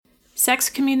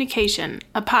Sex Communication,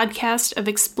 a podcast of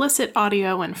explicit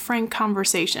audio and frank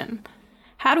conversation.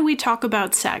 How do we talk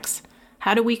about sex?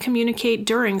 How do we communicate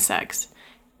during sex?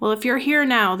 Well, if you're here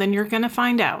now, then you're going to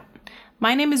find out.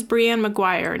 My name is Brianne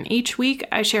McGuire, and each week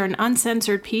I share an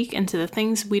uncensored peek into the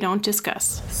things we don't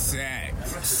discuss.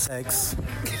 Sex.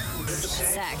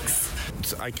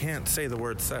 I can't say the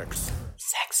word sex.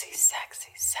 Sexy sex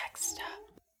stuff.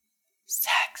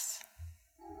 Sex.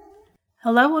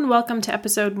 Hello and welcome to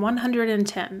episode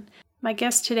 110. My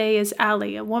guest today is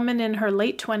Allie, a woman in her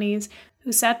late 20s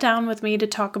who sat down with me to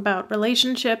talk about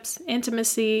relationships,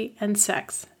 intimacy, and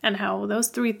sex, and how those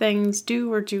three things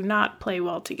do or do not play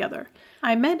well together.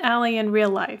 I met Allie in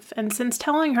real life, and since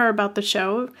telling her about the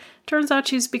show, turns out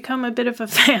she's become a bit of a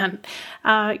fan.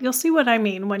 You'll see what I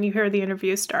mean when you hear the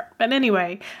interview start. But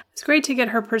anyway, it's great to get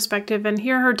her perspective and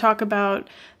hear her talk about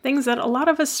things that a lot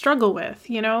of us struggle with,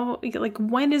 like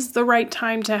when is the right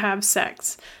time to have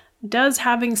sex? Does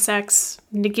having sex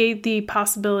negate the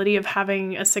possibility of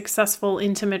having a successful,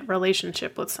 intimate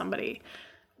relationship with somebody?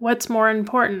 What's more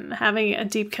important, having a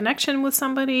deep connection with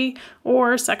somebody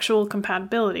or sexual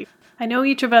compatibility? I know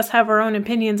each of us have our own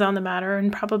opinions on the matter,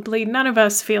 and probably none of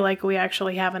us feel like we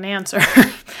actually have an answer,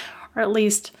 or at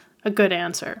least a good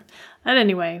answer. And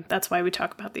anyway, that's why we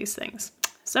talk about these things.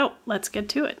 So let's get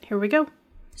to it. Here we go.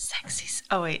 Sexy.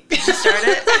 Oh, wait. Did you start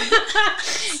it?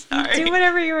 Sorry. Do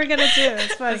whatever you were going to do.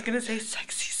 It's fine. I was going to say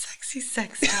sexy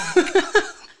sex talk.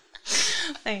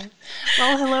 Thanks.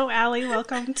 Well, hello, Allie.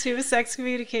 Welcome to Sex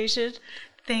Communication.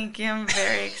 Thank you. I'm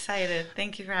very excited.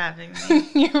 Thank you for having me.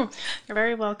 You're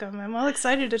very welcome. I'm well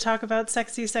excited to talk about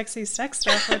sexy sex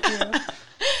stuff with you.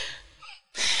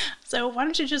 So why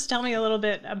don't you just tell me a little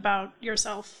bit about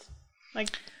yourself?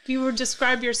 Like, if you would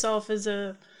describe yourself as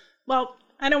I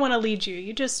don't want to lead you.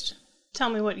 You just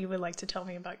tell me what you would like to tell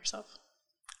me about yourself.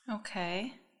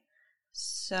 Okay.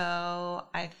 So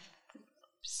I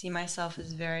see myself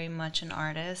as very much an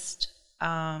artist.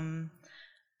 I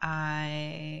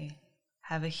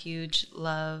have a huge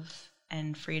love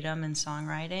and freedom in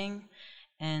songwriting,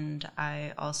 and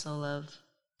I also love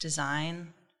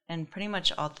design and pretty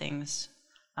much all things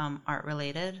art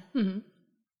related. Mm-hmm.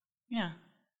 Yeah.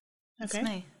 That's okay.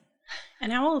 me.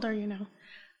 And how old are you now?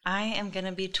 I am going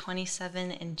to be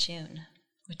 27 in June,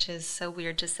 which is so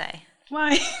weird to say.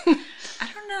 Why? I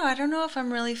don't know. I don't know if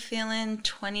I'm really feeling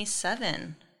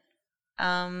 27.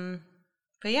 But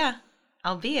yeah,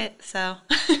 I'll be it, so.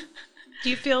 Do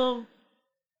you feel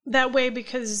that way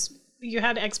because you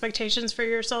had expectations for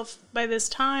yourself by this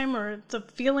time, or the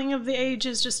feeling of the age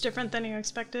is just different than you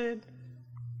expected?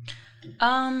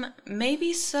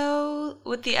 Maybe so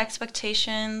with the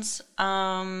expectations,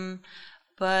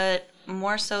 but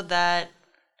more so that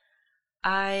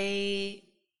I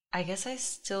guess I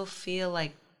still feel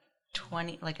like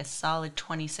 20, like a solid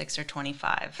 26 or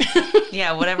 25.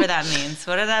 Yeah, whatever that means.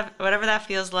 Whatever that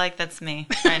feels like, that's me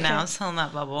right now. I'm still in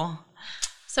that bubble.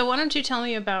 So why don't you tell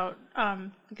me about,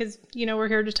 because, we're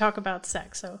here to talk about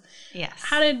sex. So yes.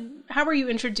 How were you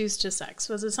introduced to sex?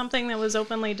 Was it something that was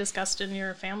openly discussed in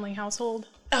your family household?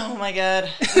 Oh my God.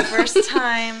 The first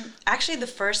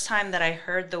time that I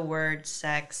heard the word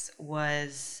sex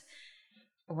was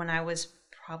when I was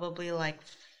probably like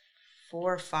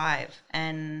 4 or 5.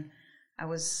 And I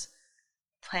was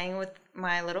playing with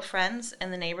my little friends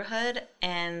in the neighborhood,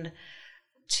 and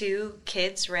 2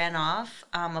 kids ran off,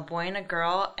 a boy and a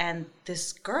girl, and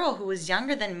this girl who was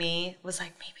younger than me was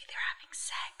like, maybe they're having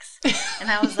sex. And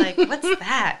I was like, what's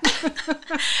that?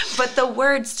 But the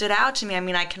word stood out to me. I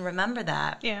mean, I can remember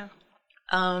that. Yeah.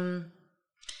 And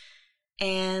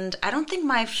I don't think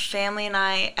my family and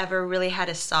I ever really had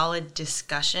a solid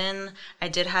discussion. I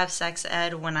did have sex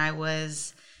ed when I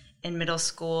was in middle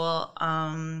school.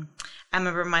 I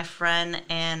remember my friend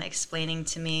Anne explaining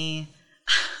to me,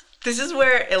 this is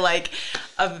where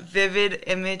a vivid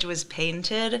image was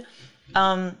painted.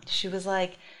 She was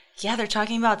like, yeah, they're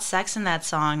talking about sex in that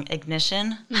song,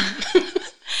 Ignition.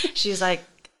 She's like,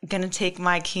 gonna take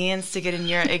my keys to get in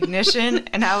your ignition.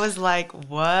 And I was like,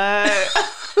 what?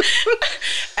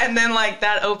 And then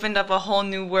that opened up a whole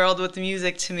new world with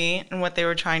music to me and what they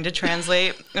were trying to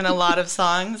translate in a lot of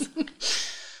songs.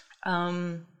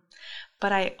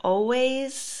 But I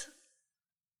always,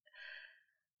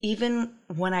 even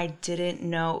when I didn't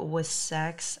know it was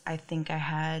sex, I think I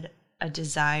had a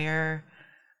desire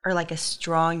or a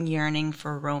strong yearning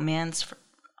for romance from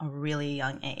a really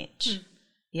young age. Mm.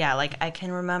 Yeah, I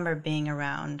can remember being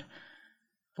around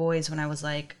boys when I was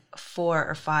 4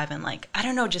 or 5 and I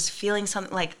don't know, just feeling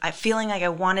something, feeling like I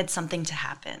wanted something to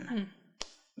happen. Mm.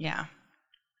 Yeah.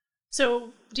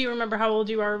 So do you remember how old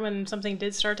you are when something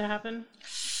did start to happen?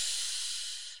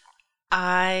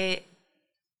 I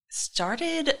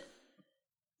started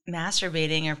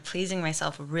masturbating or pleasing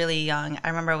myself really young. I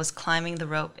remember I was climbing the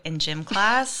rope in gym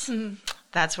class.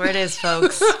 That's where it is,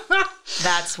 folks.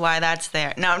 That's why that's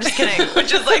there. No, I'm just kidding.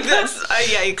 Just like this.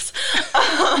 Yikes.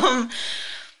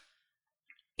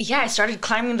 Yeah, I started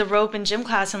climbing the rope in gym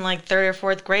class in like 3rd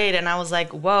or 4th grade, and I was like,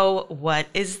 whoa, what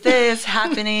is this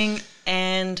happening?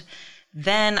 And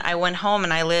then I went home,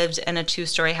 and I lived in a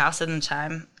 2-story house at the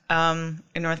time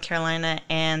in North Carolina,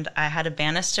 and I had a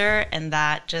banister, and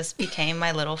that just became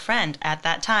my little friend at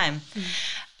that time.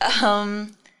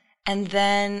 And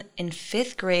then in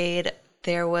 5th grade,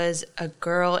 there was a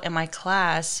girl in my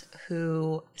class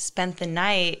who spent the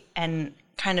night and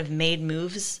kind of made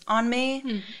moves on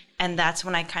me. And that's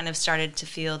when I kind of started to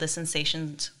feel the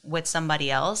sensations with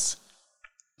somebody else.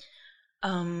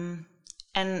 And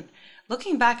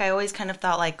looking back, I always kind of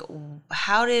thought, like,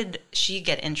 how did she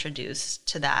get introduced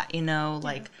to that? You know,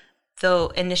 like, though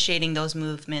initiating those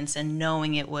movements and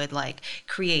knowing it would, like,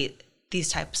 create these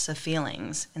types of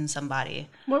feelings in somebody.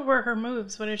 What were her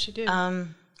moves? What did she do?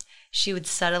 She would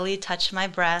subtly touch my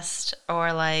breast,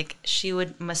 or, like, she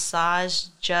would massage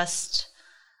just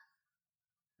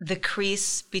the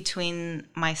crease between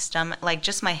my stomach, like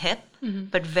just my hip,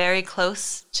 but very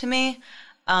close to me.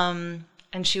 And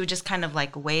she would just kind of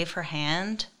like wave her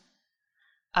hand.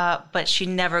 But she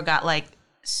never got like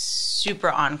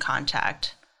super on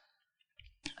contact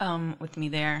with me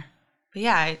there. But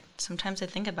yeah, sometimes I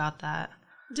think about that.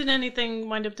 Did anything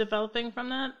wind up developing from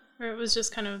that? Or it was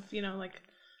just kind of, you know, like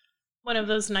one of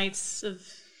those nights of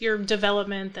your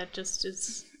development that just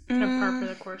is kind of par for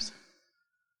the course?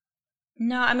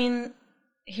 No, I mean,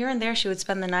 here and there she would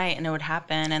spend the night and it would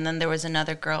happen. And then there was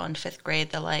another girl in 5th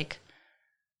grade that like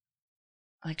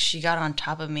she got on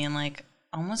top of me and like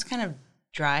almost kind of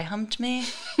dry humped me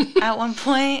at one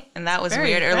point, and that was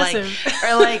very weird. impressive.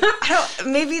 Or like I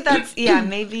don't, maybe that's, yeah,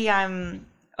 maybe I'm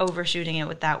overshooting it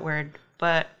with that word,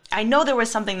 but I know there was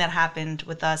something that happened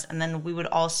with us, and then we would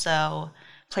also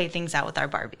play things out with our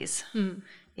Barbies.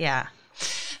 Yeah.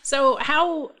 So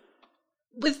how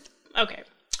okay.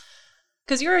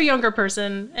 Because you're a younger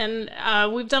person, and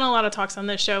we've done a lot of talks on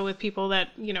this show with people that,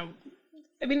 you know,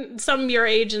 I mean, some your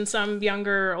age and some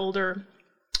younger, older.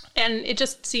 And it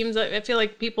just seems like, I feel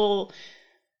like people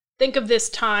think of this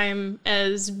time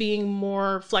as being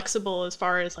more flexible as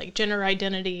far as like gender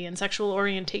identity and sexual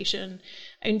orientation.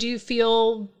 And do you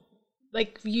feel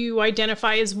like you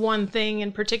identify as one thing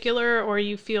in particular, or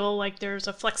you feel like there's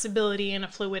a flexibility and a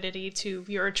fluidity to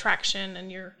your attraction and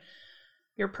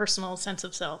your personal sense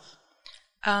of self?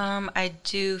 I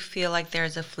do feel like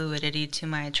there's a fluidity to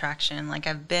my attraction. Like,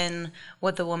 I've been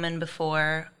with a woman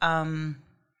before who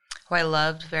I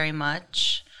loved very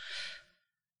much.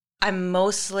 I'm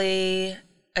mostly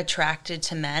attracted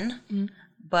to men,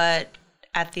 but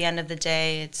at the end of the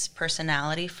day, it's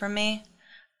personality for me,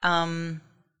 and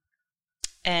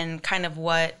kind of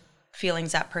what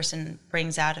feelings that person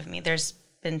brings out of me. There's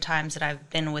been times that I've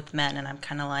been with men and I'm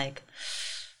kind of like,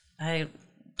 I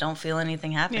don't feel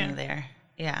anything happening there.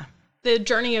 Yeah. The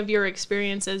journey of your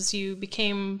experience as you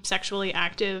became sexually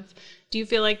active, do you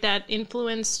feel like that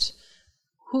influenced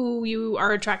who you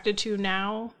are attracted to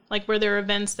now? Like, were there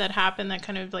events that happened that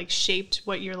kind of like shaped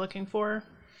what you're looking for?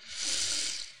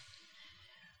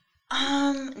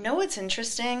 No, it's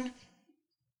interesting.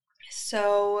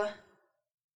 So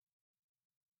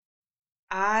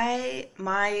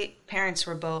my parents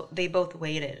they both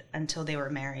waited until they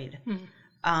were married.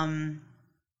 And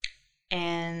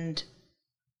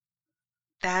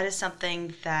that is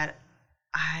something that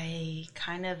I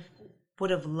kind of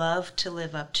would have loved to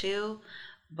live up to,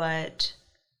 but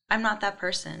I'm not that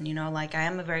person, you know, like I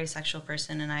am a very sexual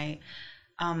person, and I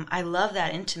love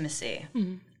that intimacy.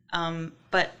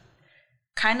 But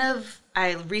kind of,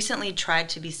 I recently tried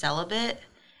to be celibate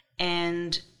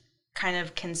and kind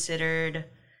of considered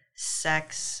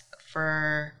sex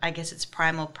for, I guess, its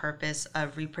primal purpose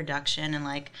of reproduction, and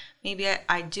like maybe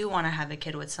I do want to have a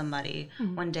kid with somebody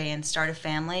one day and start a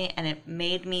family. And it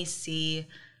made me see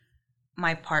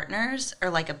my partners, or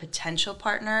like a potential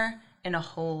partner, in a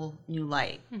whole new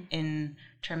light in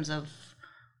terms of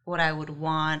what I would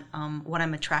want, what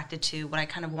I'm attracted to, what I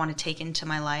kind of want to take into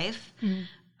my life.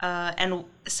 And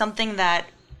something that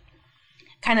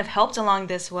kind of helped along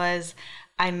this was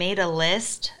I made a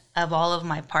list of all of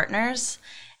my partners,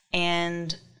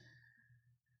 and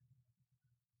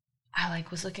I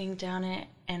like was looking down it,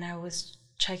 and I was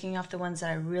checking off the ones that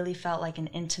I really felt like an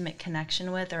intimate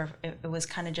connection with, or it was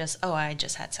kind of just, oh, I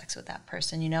just had sex with that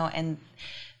person, you know, and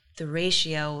the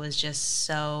ratio was just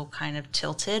so kind of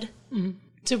tilted.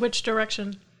 To which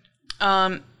direction?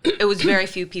 It was very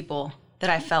few people that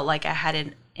I felt like I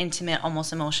had intimate,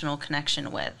 almost emotional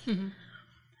connection with.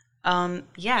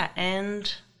 Yeah,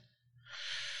 and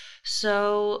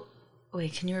so,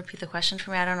 wait, can you repeat the question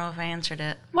for me? I don't know if I answered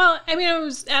it. Well, I mean, I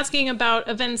was asking about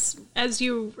events as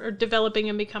you are developing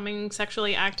and becoming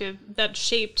sexually active that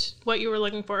shaped what you were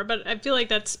looking for, but I feel like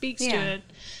that speaks to it.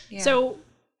 Yeah. So,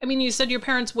 I mean, you said your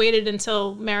parents waited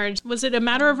until marriage. Was it a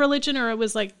matter of religion, or it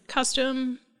was like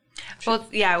custom?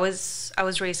 Both. Yeah, I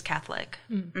was raised Catholic.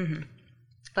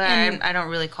 But I don't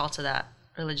really call to that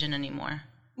religion anymore.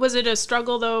 Was it a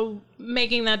struggle, though,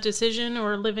 making that decision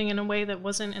or living in a way that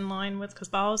wasn't in line with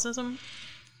Catholicism?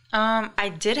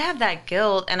 I did have that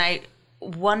guilt, and I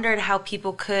wondered how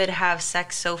people could have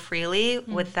sex so freely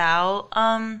without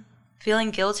feeling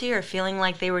guilty or feeling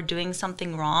like they were doing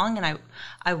something wrong, and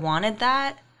I wanted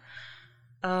that.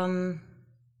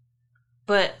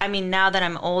 But, I mean, now that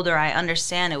I'm older, I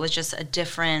understand it was just a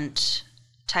different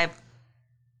type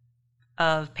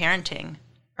of parenting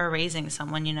or raising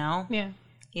someone, you know? Yeah.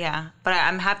 Yeah. But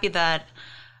I'm happy that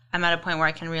I'm at a point where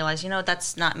I can realize, you know,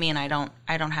 that's not me, and I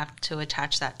don't have to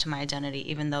attach that to my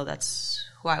identity, even though that's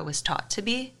who I was taught to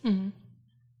be.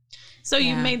 So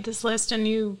you made this list, and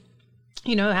you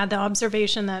know, had the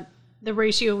observation that the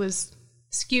ratio was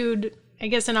skewed, I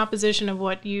guess, in opposition of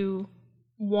what you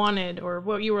wanted or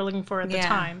what you were looking for at the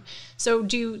time. So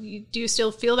do you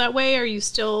still feel that way? Are you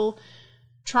still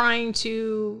trying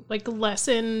to like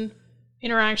lessen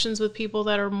interactions with people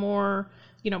that are more,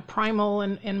 you know, primal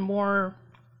and more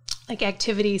like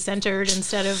activity centered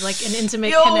instead of like an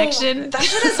intimate connection? That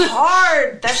shit is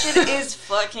hard. That shit is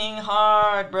fucking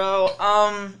hard, bro.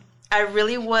 I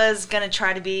really was gonna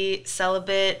try to be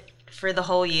celibate for the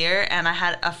whole year, and I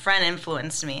had a friend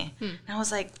influenced me. And I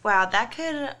was like, wow, that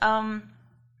could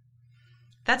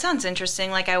that sounds interesting.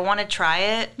 Like, I want to try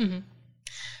it.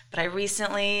 But I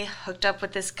recently hooked up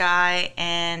with this guy,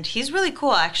 and he's really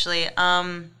cool, actually.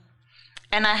 And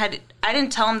I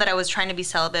didn't tell him that I was trying to be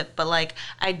celibate, but like,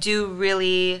 I do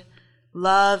really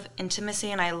love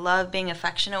intimacy, and I love being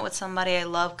affectionate with somebody. I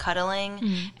love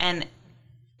cuddling, and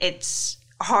it's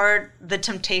hard. The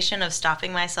temptation of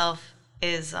stopping myself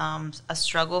is a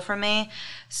struggle for me.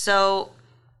 So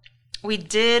we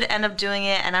did end up doing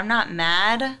it, and I'm not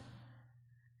mad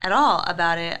at all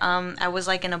about it. I was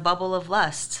like in a bubble of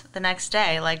lust the next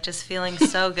day, like just feeling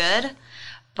so good.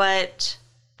 But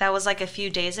that was like a few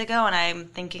days ago, and I'm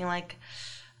thinking like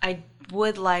I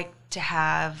would like to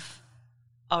have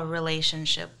a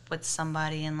relationship with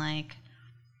somebody, and like,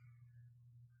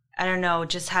 I don't know,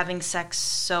 just having sex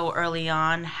so early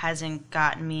on hasn't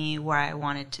gotten me where I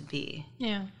wanted to be.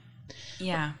 Yeah.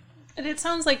 Yeah. And it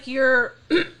sounds like you're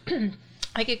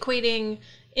like equating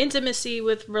intimacy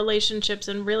with relationships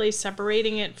and really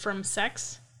separating it from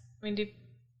sex. I mean,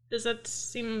 does that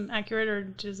seem accurate, or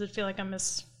does it feel like I'm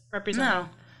misrepresenting? No.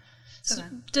 So,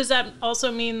 does that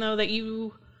also mean, though, that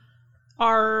you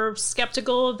are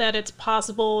skeptical that it's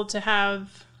possible to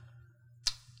have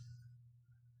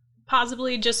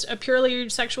possibly just a purely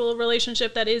sexual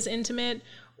relationship that is intimate,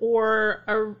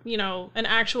 or an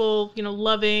actual,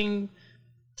 loving,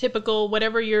 typical,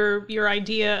 whatever your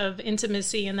idea of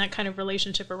intimacy and that kind of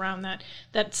relationship around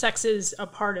that sex is a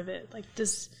part of it? Like,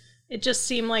 does it just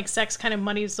seem like sex kind of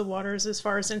muddies the waters as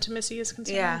far as intimacy is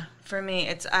concerned? Yeah, for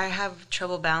me, I have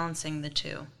trouble balancing the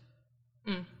two.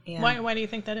 Yeah. Why do you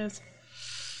think that is?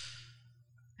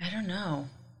 I don't know.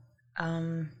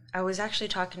 I was actually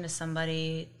talking to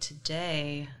somebody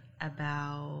today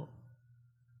about,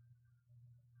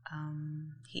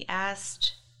 he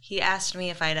asked me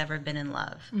if I'd ever been in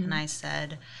love. And I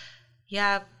said,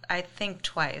 yeah, I think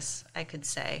twice, I could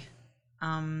say.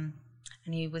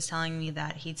 And he was telling me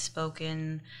that he'd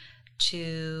spoken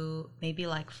to maybe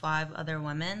like 5 other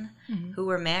women who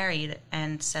were married,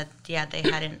 and said, yeah, they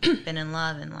hadn't been in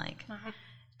love, and like,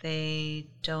 they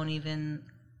don't even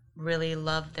really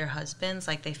love their husbands.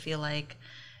 Like, they feel like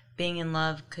being in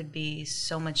love could be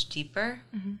so much deeper.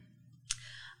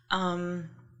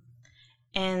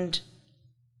 And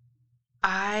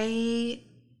I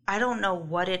don't know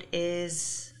what it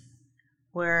is,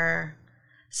 where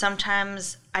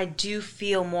sometimes I do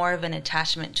feel more of an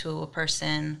attachment to a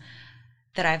person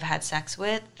that I've had sex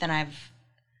with than I've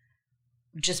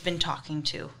just been talking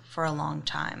to for a long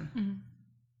time.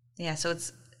 Yeah, so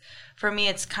for me,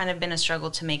 it's kind of been a struggle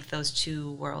to make those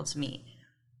two worlds meet.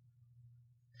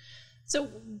 So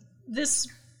this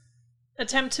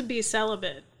attempt to be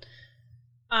celibate,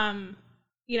 and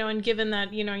given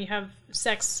that, you have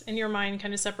sex in your mind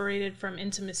kind of separated from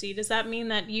intimacy, does that mean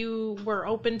that you were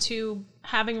open to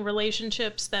having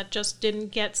relationships that just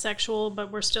didn't get sexual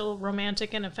but were still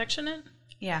romantic and affectionate?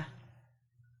 Yeah.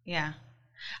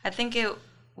 I think it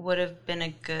would have been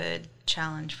a good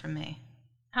challenge for me.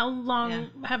 How long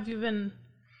have you been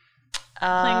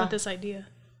playing with this idea?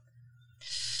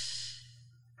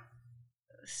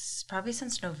 Probably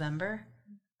since November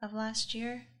of last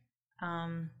year.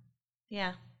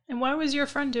 Yeah. And why was your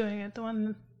friend doing it, the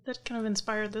one that kind of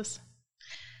inspired this?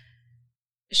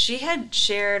 She had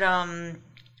shared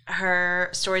her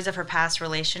stories of her past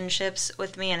relationships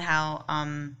with me, and how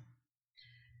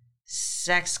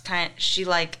she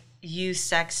like used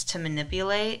sex to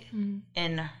manipulate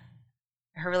in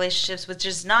her relationships, which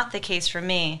is not the case for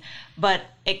me. But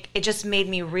it just made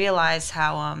me realize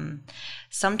how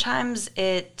sometimes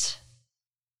it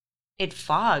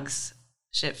fogs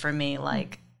shit for me.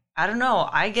 Like, I don't know,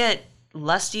 I get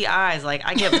lusty eyes. Like,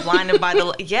 I get blinded by the...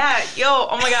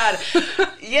 oh my God.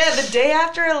 Yeah, the day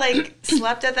after I, like,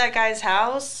 slept at that guy's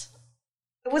house,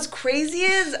 what's crazy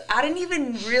is I didn't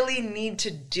even really need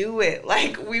to do it.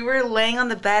 Like, we were laying on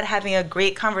the bed having a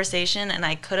great conversation, and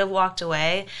I could have walked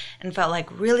away and felt,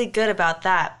 like, really good about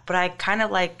that. But I kind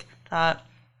of, like, thought,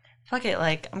 fuck it,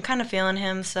 like, I'm kind of feeling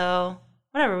him, so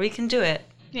whatever, we can do it.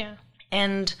 Yeah.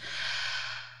 And...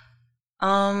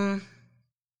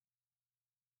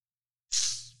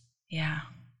 yeah,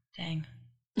 dang.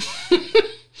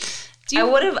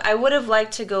 I would have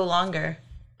liked to go longer,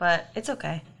 but it's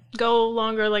okay. Go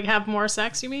longer, like have more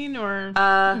sex, you mean? Or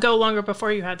go longer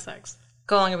before you had sex?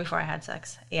 Go longer before I had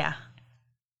sex, yeah.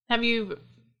 Have you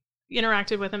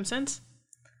interacted with him since?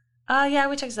 Yeah,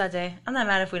 we texted that day. I'm not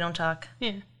mad if we don't talk.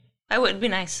 Yeah. It'd be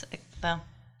nice, though.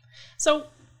 So,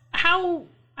 how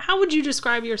would you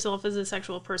describe yourself as a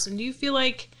sexual person? Do you feel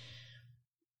like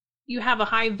you have a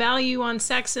high value on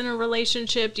sex in a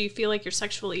relationship? Do you feel like you're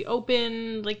sexually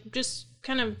open? Like, just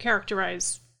kind of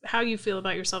characterize how you feel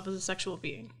about yourself as a sexual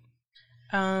being.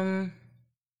 I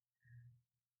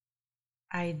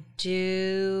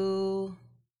do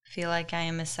feel like I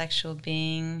am a sexual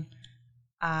being.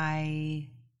 I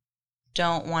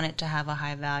don't want it to have a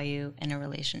high value in a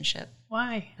relationship.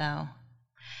 Why? Though.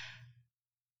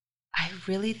 I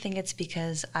really think it's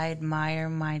because I admire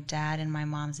my dad and my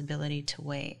mom's ability to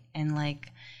wait. And,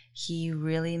 like, he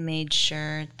really made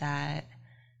sure that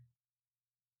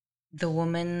the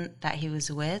woman that he was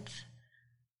with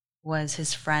was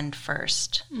his friend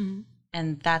first. Mm-hmm.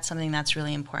 And that's something that's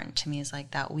really important to me, is,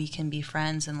 like, that we can be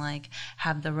friends and, like,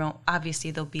 have the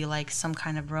obviously there'll be, like, some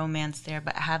kind of romance there,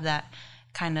 but have that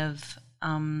kind of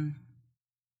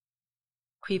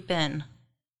creep in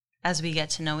as we get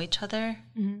to know each other.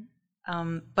 Mm-hmm.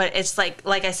 But it's like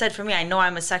I said, for me, I know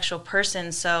I'm a sexual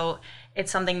person, so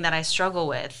it's something that I struggle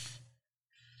with.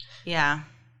 Yeah.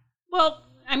 Well,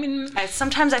 I mean,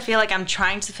 sometimes I feel like I'm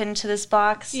trying to fit into this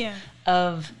box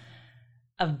of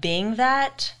being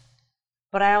that,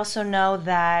 but I also know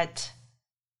that,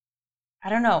 I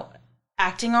don't know,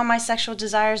 acting on my sexual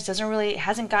desires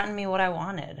hasn't gotten me what I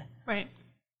wanted. Right.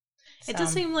 It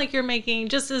does seem like you're making,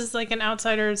 just as like an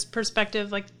outsider's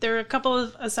perspective, like there are a couple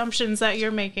of assumptions that you're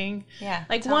making. Yeah.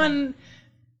 Like one,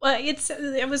 well,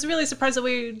 I was really surprised that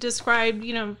we described,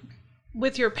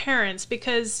 with your parents,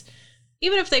 because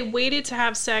even if they waited to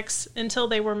have sex until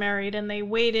they were married and they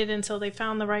waited until they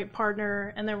found the right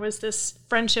partner and there was this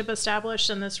friendship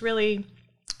established and this really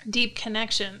deep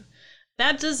connection,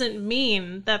 that doesn't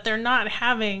mean that they're not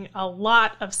having a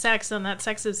lot of sex and that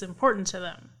sex is important to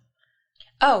them.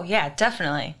 Oh, yeah,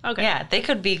 definitely. Okay. Yeah, they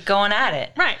could be going at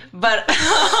it. Right. But,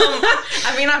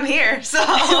 I mean, I'm here. So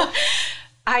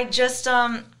I just,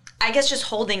 I guess just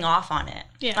holding off on it.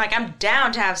 Yeah. Like, I'm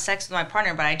down to have sex with my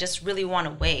partner, but I just really want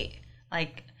to wait.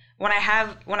 Like, when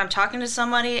I'm talking to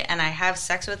somebody and I have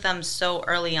sex with them so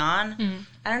early on,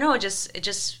 I don't know, it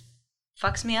just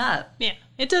fucks me up. Yeah.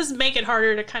 It does make it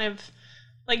harder to kind of,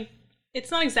 like, it's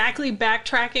not exactly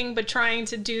backtracking, but trying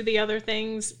to do the other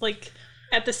things, like,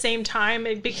 at the same time,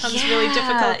 it becomes really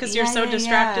difficult because you're so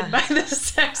distracted by the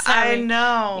sex. I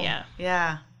know. Yeah.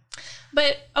 Yeah.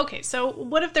 But, okay, so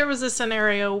what if there was a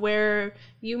scenario where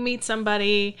you meet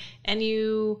somebody and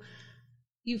you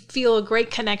feel a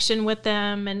great connection with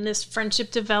them and this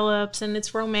friendship develops and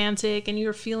it's romantic and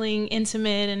you're feeling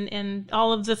intimate and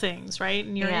all of the things, right?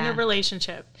 And you're in a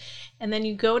relationship. And then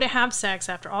you go to have sex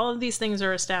after all of these things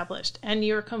are established and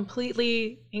you're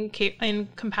completely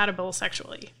incompatible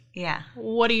sexually. Yeah.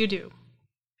 What do you do?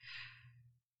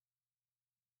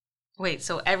 Wait,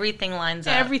 so everything lines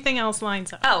up? Everything else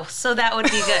lines up. Oh, so that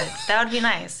would be good. That would be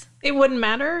nice. It wouldn't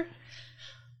matter?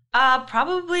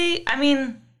 Probably. I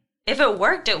mean, if it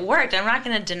worked, it worked. I'm not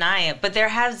going to deny it. But there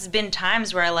has been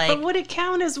times where, like... But would it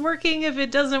count as working if it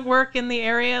doesn't work in the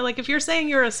area? Like, if you're saying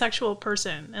you're a sexual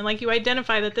person and, like, you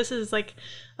identify that this is, like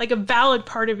a valid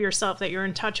part of yourself that you're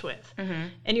in touch with,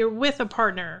 and you're with a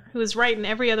partner who is right in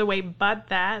every other way but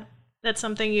that, That's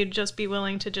something you'd just be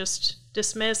willing to just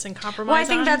dismiss and compromise Well, I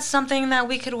think on? that's something that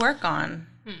we could work on.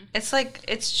 It's like,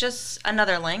 it's just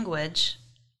another language.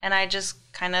 And I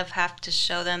just kind of have to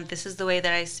show them this is the way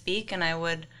that I speak, and I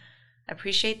would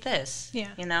appreciate this. Yeah.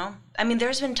 You know? I mean,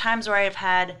 there's been times where I've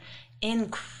had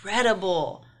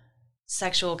incredible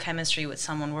sexual chemistry with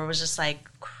someone where it was just like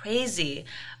crazy.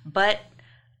 But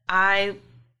I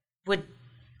would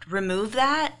remove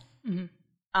that. And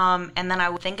then I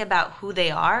would think about who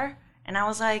they are. And I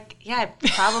was like, yeah, I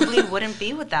probably wouldn't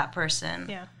be with that person.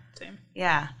 Yeah, same.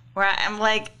 Yeah. Where I'm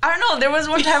like, I don't know. There was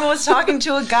one time I was talking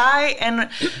to a guy and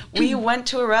we went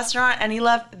to a restaurant and he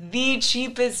left the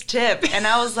cheapest tip. And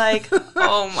I was like,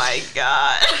 oh my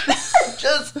God. It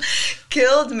just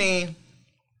killed me.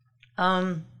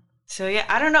 So yeah,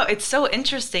 I don't know. It's so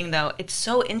interesting though. It's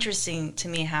so interesting to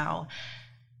me how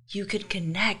you could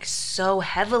connect so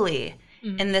heavily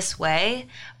in this way.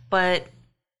 But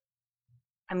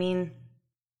I mean,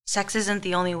 sex isn't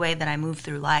the only way that I move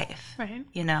through life. Right.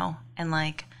 You know? And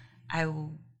like, I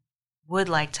would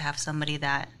like to have somebody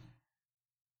that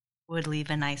would leave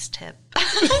a nice tip.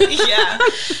 Yeah.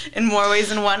 In more ways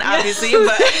than one, obviously,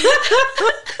 but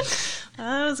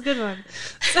that was a good one.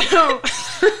 So,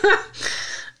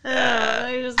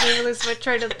 I just literally switched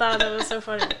train of thought. That was so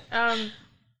funny.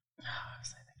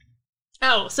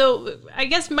 So I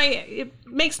guess it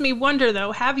makes me wonder,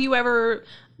 though, have you ever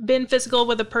been physical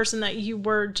with a person that you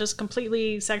were just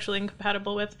completely sexually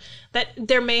incompatible with, that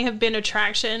there may have been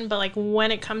attraction, but like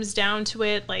when it comes down to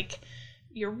it, like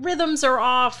your rhythms are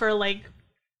off, or like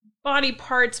body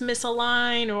parts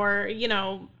misalign, or, you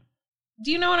know,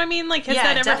 do you know what I mean? Like, has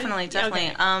that ever... definitely.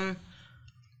 Okay.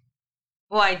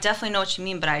 Well, I definitely know what you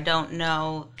mean, but I don't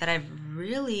know that I've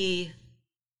really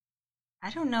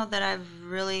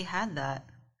had that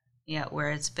yet,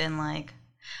 where it's been like,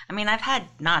 I mean, I've had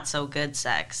not so good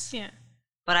sex. Yeah.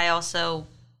 But I also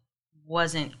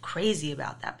wasn't crazy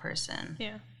about that person.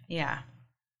 Yeah. Yeah.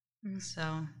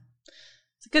 So.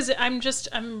 Because I'm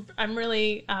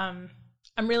really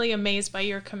amazed by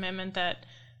your commitment that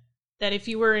if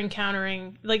you were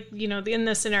encountering, like, you know, in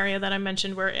the scenario that I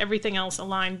mentioned where everything else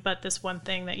aligned but this one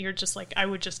thing, that you're just like, I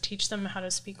would just teach them how to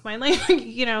speak my language,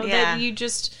 you know, that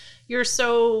you're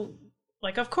so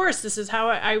like, of course, this is how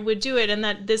I would do it. And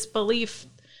that this belief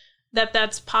that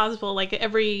that's possible, like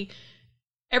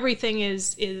everything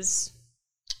is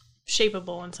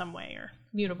shapeable in some way or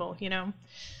mutable, you know?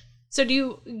 So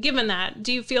given that,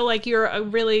 do you feel like you're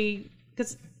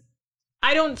because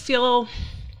I don't feel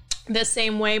the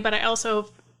same way, but I also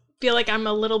feel like I'm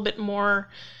a little bit more,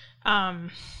 I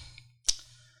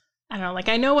don't know, like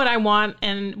I know what I want.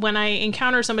 And when I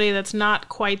encounter somebody that's not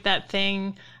quite that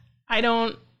thing,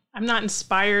 I'm not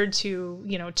inspired to,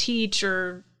 you know, teach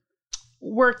or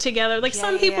work together. Like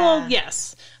some people,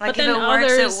 yes. Like but then if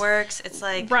others, it works. It's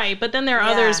like... Right, but then there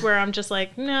are others where I'm just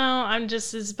like, no,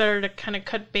 it's better to kind of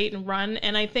cut bait and run.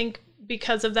 And I think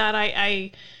because of that,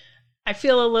 I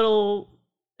feel a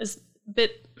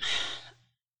bit...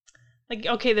 Like,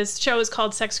 okay, this show is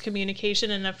called Sex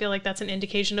Communication, and I feel like that's an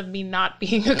indication of me not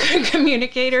being a good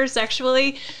communicator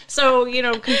sexually. So, you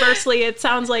know, conversely, it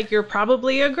sounds like you're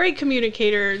probably a great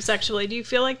communicator sexually. Do you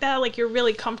feel like that? Like you're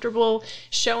really comfortable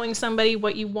showing somebody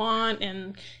what you want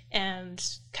and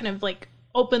kind of like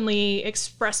openly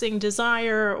expressing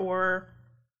desire, or,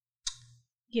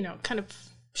 you know, kind of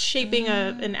shaping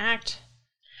an act?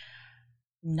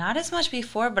 Not as much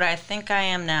before, but I think I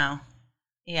am now.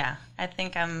 Yeah, I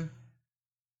think I'm...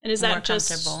 And is that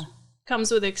just comes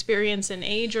with experience and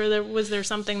age, or was there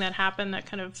something that happened that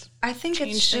kind of I think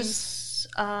changed it's things?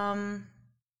 Just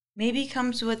maybe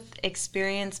comes with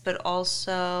experience, but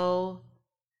also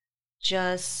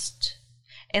just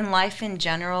in life in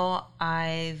general,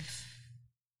 I've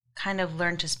kind of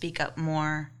learned to speak up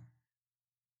more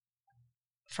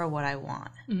for what I want,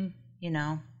 you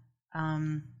know?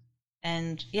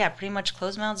 And yeah, pretty much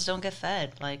closed mouths don't get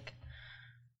fed. Like,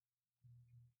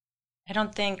 I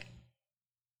don't think,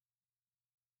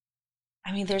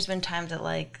 I mean, there's been times that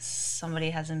like somebody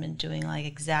hasn't been doing like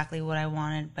exactly what I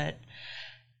wanted, but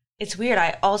it's weird.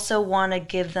 I also want to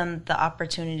give them the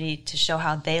opportunity to show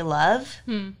how they love.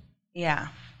 Yeah.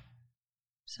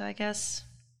 So I guess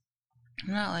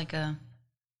I'm not like a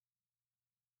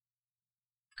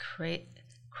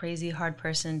crazy hard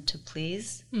person to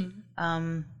please.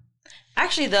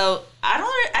 Actually, though,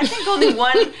 I think only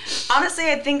one, honestly,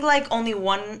 I think like only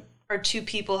one or two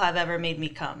people have ever made me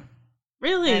come.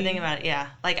 Really? When I think about it, yeah.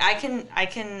 Like I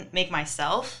can make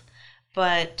myself,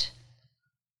 but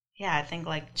yeah, I think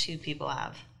like two people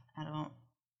have. I don't.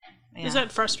 Yeah. Does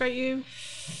that frustrate you?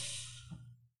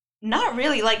 not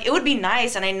really. Like, it would be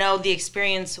nice, and I know the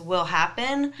experience will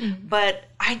happen, but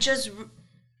I just,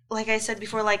 like I said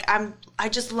before, like, I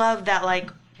just love that, like,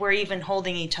 we're even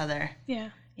holding each other. Yeah.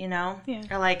 You know? Yeah.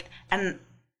 Or, like, and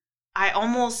I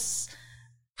almost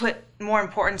put more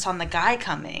importance on the guy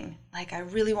coming. Like, I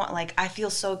really want, like, I feel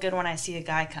so good when I see a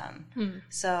guy come.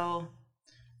 So,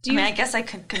 I guess I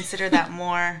could consider that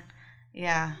more,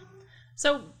 yeah.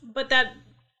 So, but that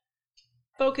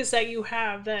focus that you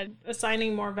have, that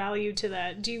assigning more value to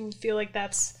that, do you feel like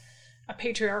that's a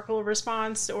patriarchal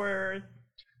response, or?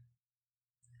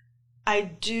 I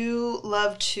do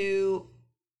love to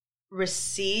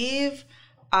receive.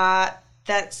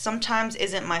 That sometimes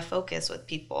isn't my focus with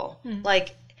people,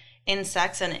 like in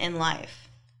sex and in life.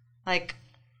 Like,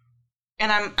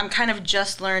 and I'm kind of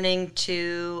just learning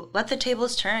to let the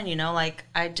tables turn, you know, like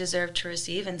I deserve to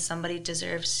receive, and somebody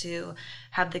deserves to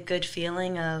have the good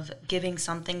feeling of giving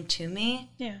something to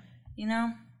me. Yeah. You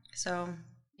know? So,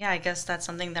 yeah, I guess that's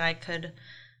something that I could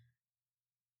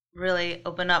really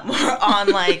open up more on,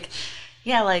 like,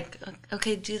 yeah, like,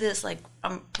 okay, do this, like,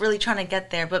 I'm really trying to get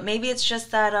there, but maybe it's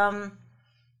just that,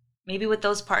 maybe with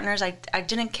those partners, I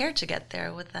didn't care to get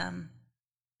there with them.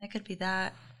 It could be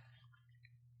that.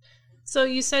 So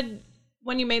you said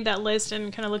when you made that list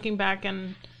and kind of looking back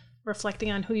and reflecting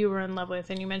on who you were in love with,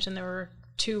 and you mentioned there were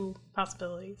 2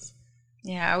 possibilities.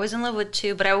 Yeah, I was in love with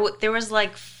 2, but there was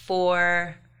like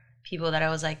 4 people that I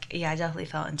was like, yeah, I definitely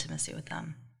felt intimacy with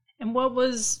them. And what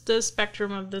was the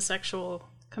spectrum of the sexual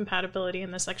compatibility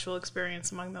and the sexual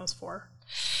experience among those 4?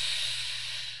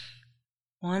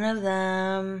 One of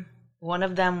them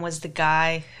was the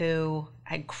guy who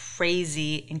I had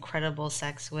crazy, incredible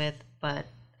sex with, but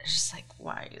it's just like,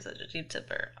 why are you such a deep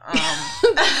tipper?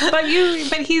 But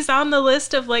he's on the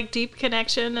list of like deep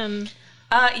connection and.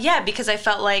 Yeah, because I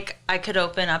felt like I could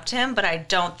open up to him, but I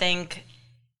don't think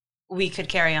we could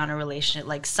carry on a relationship.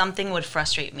 Like, something would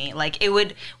frustrate me. Like, it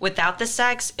would, without the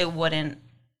sex, it wouldn't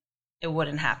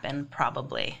happen,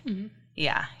 probably. Mm-hmm.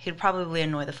 Yeah, he'd probably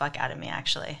annoy the fuck out of me,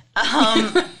 actually.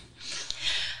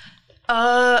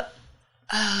 But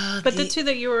the 2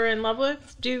 that you were in love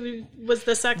with, was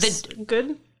the sex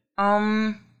good?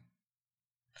 One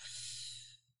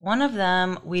of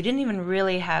them, we didn't even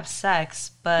really have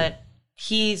sex, but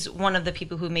he's one of the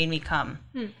people who made me come.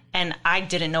 And I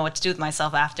didn't know what to do with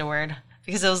myself afterward,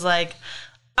 because it was like,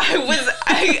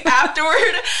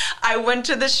 afterward, I went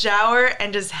to the shower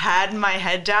and just had my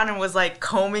head down and was like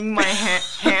combing my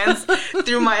hands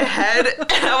through my head.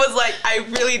 And I was like, I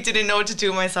really didn't know what to do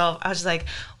with myself. I was just like,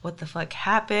 what the fuck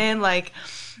happened? Like,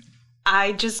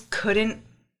 I just couldn't,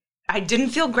 I didn't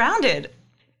feel grounded.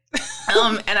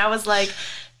 And I was like,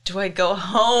 do I go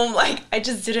home? Like, I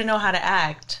just didn't know how to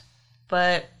act.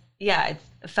 But yeah, I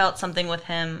felt something with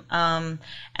him. And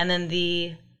then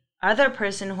the other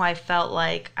person who I felt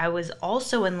like I was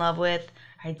also in love with,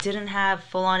 I didn't have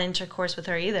full-on intercourse with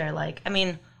her either. Like, I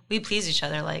mean, we pleased each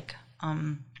other. Like,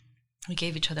 we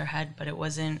gave each other head, but it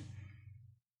wasn't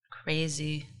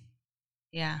crazy.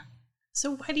 Yeah.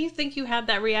 So why do you think you had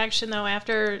that reaction, though,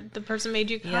 after the person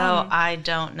made you come? Yo, I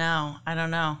don't know.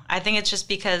 I think it's just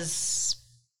because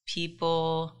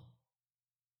people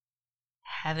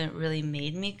haven't really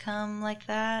made me come like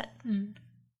that.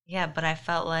 Yeah, but I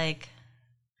felt like,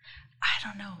 I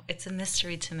don't know. It's a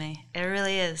mystery to me. It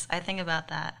really is. I think about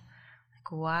that.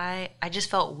 Like, why? I just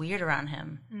felt weird around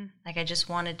him. Like, I just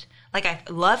wanted, like, I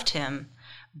loved him,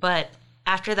 but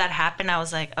after that happened, I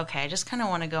was like, okay, I just kind of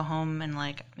want to go home and,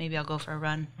 like, maybe I'll go for a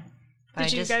run. But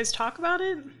Did you guys talk about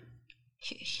it?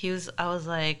 I was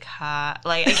like, hot.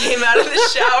 Like, I came out of the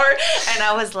shower and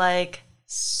I was like,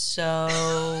 so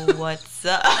what's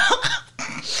up?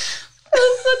 It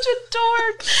was such a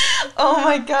dork. Oh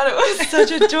my God, it was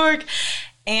such a dork.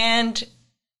 And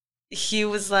he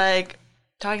was like,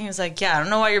 he was like, yeah, I don't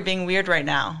know why you're being weird right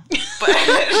now. But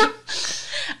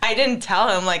I didn't tell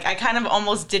him. Like, I kind of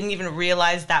almost didn't even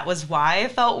realize that was why I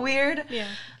felt weird. Yeah.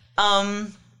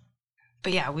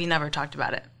 But yeah, we never talked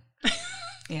about it.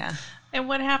 Yeah. And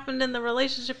what happened in the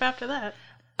relationship after that?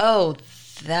 Oh,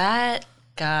 that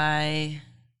guy,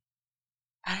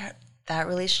 that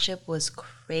relationship was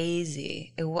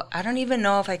crazy. I don't even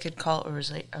know if I could call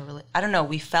it I don't know.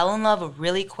 We fell in love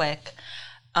really quick.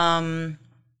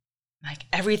 Like,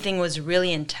 everything was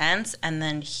really intense, and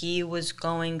then he was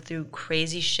going through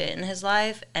crazy shit in his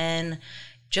life and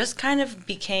just kind of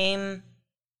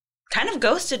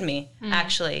ghosted me,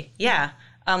 actually. Yeah.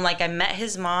 Like, I met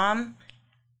his mom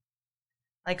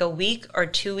like a week or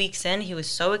 2 weeks in. He was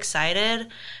so excited.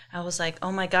 I was like,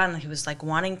 oh my God. And he was like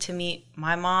wanting to meet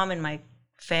my mom and my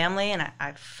family. And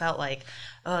I felt like,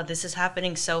 oh, this is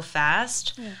happening so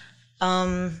fast.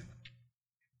 Yeah.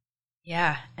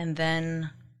 Yeah, and then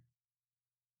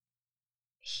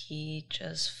he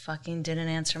just fucking didn't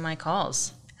answer my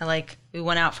calls. And like, we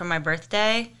went out for my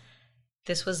birthday.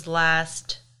 This was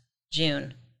last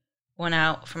June. Went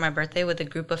out for my birthday with a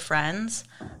group of friends.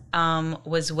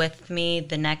 Was with me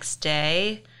the next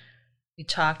day. We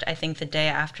talked, I think, the day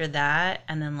after that,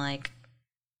 and then like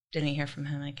didn't hear from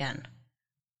him again.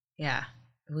 Yeah,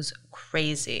 it was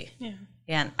crazy. Yeah.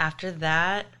 Yeah, and after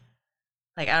that,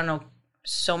 like, I don't know,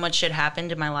 so much shit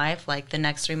happened in my life. Like, the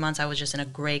next 3 months, I was just in a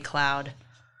gray cloud.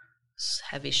 It's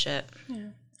heavy shit. Yeah.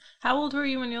 How old were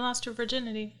you when you lost your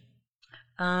virginity?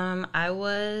 I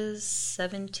was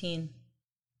 17.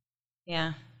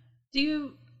 Yeah.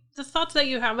 The thoughts that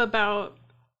you have about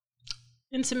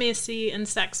intimacy and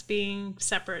sex being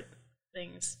separate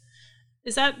things,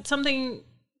 is that something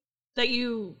that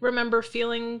you remember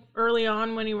feeling early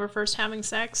on when you were first having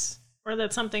sex? Or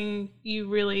that's something you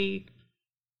really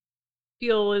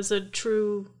feel is a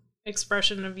true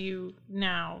expression of you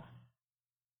now?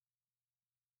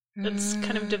 That's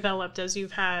kind of developed as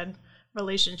you've had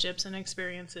relationships and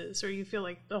experiences, or you feel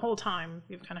like the whole time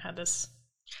you've kind of had this?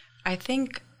 I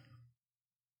think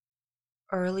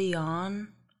early on,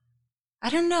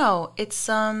 I don't know. It's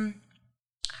I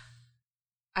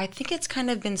think it's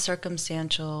kind of been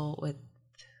circumstantial with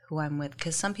who I'm with,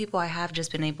 because some people I have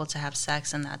just been able to have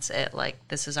sex and that's it. Like,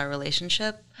 this is our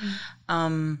relationship.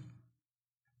 But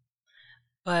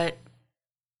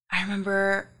I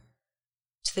remember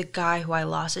to the guy who I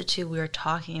lost it to, we were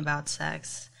talking about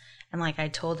sex, and like I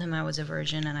told him I was a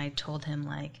virgin, and I told him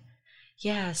like,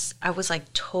 yes, I was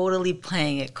like totally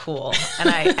playing it cool, and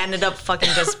I ended up fucking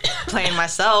just playing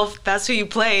myself. That's who you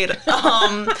played.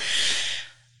 I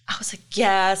was like,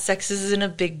 yeah, sex isn't a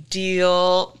big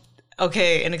deal.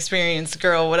 Okay, inexperienced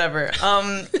girl, whatever.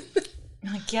 I'm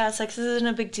like, yeah, sex isn't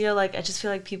a big deal. Like, I just feel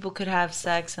like people could have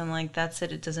sex and like that's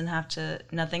it. It doesn't have to.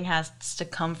 Nothing has to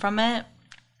come from it.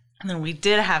 And then we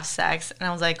did have sex, and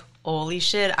I was like, holy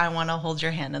shit, I want to hold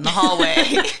your hand in the hallway.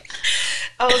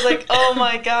 I was like, oh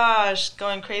my gosh,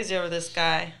 going crazy over this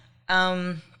guy.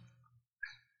 But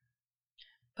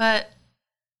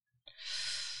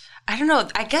I don't know.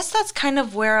 I guess that's kind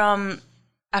of where a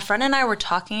friend and I were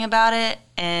talking about it,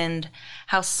 and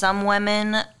how some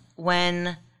women,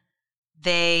 when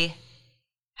they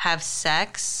have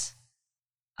sex,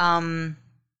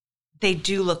 they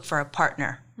do look for a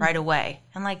partner right away.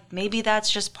 And like, maybe that's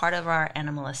just part of our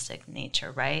animalistic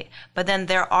nature, right? But then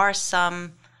there are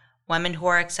some women who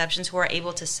are exceptions, who are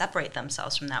able to separate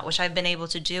themselves from that, which I've been able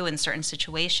to do in certain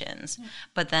situations.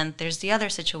 But then there's the other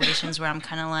situations where I'm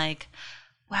kind of like,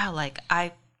 wow, like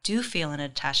I do feel an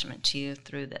attachment to you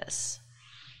through this.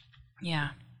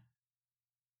 Yeah.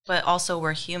 But also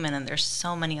we're human, and there's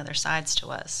so many other sides to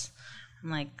us.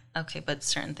 I'm like, okay, but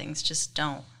certain things just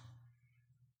don't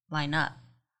line up.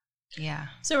 Yeah.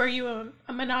 So are you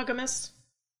a monogamous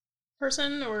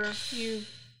person, or you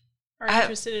are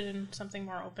interested in something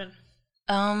more open?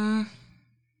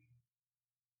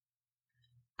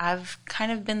 I've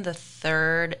kind of been the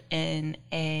third in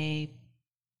a,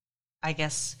 I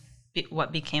guess,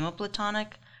 what became a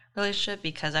platonic relationship,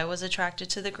 because I was attracted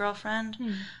to the girlfriend.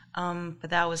 But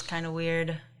that was kind of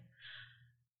weird.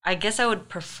 I guess I would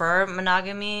prefer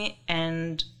monogamy,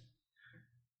 and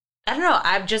I don't know,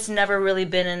 I've just never really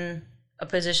been in a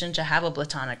position to have a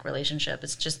platonic relationship.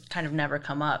 It's just kind of never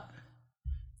come up.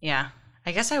 Yeah.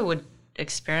 I guess I would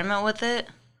experiment with it,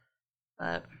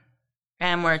 but I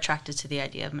am more attracted to the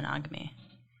idea of monogamy.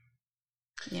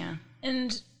 Yeah.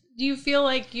 And do you feel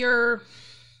like you're,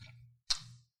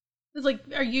 like,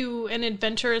 are you an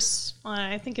adventurous?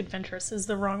 I think adventurous is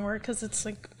the wrong word, because it's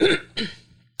like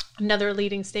another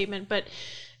leading statement. But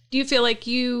do you feel like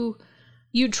you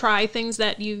try things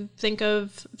that you think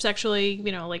of sexually,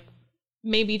 you know, like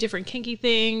maybe different kinky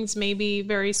things, maybe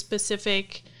very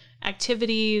specific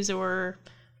activities, or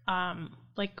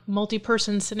like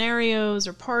multi-person scenarios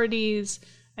or parties?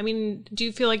 I mean, do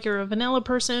you feel like you're a vanilla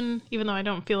person? Even though I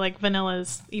don't feel like vanilla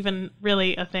is even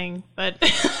really a thing, but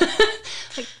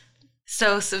like,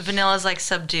 so vanilla is like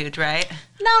subdued, right?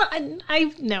 no.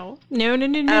 Okay. No. No,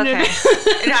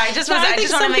 I just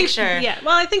want to make sure. Yeah.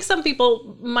 Well, I think some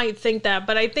people might think that,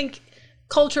 but I think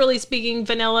culturally speaking,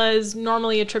 vanilla is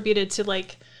normally attributed to,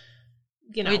 like,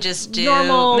 you know, we just do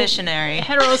normal missionary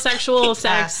heterosexual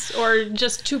sex, or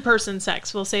just two-person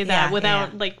sex. We'll say that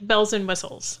without like bells and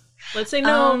whistles. Let's say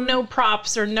no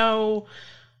props, or no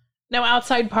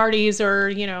outside parties, or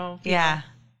you know. Yeah.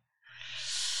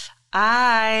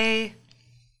 I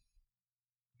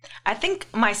think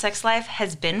my sex life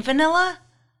has been vanilla,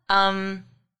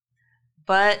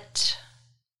 but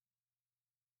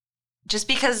just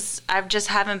because I've just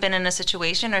haven't been in a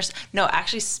situation no,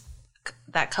 actually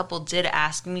that couple did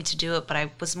ask me to do it, but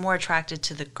I was more attracted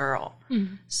to the girl.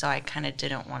 Mm-hmm. So I kind of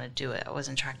didn't want to do it. I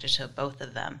wasn't attracted to both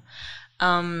of them.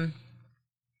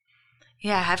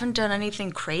 Yeah, I haven't done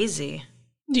anything crazy.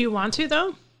 Do you want to,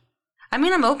 though? I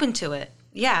mean, I'm open to it.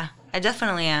 Yeah, I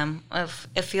definitely am. If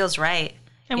it feels right.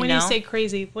 And when you say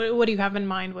crazy, what do you have in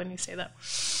mind when you say that?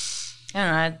 I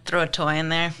don't know. I'd throw a toy in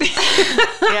there.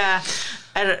 Yeah.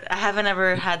 I haven't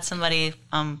ever had somebody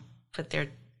put their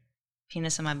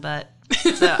penis in my butt.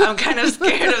 So I'm kind of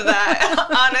scared of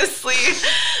that, honestly.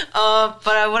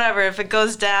 But whatever. If it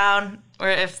goes down or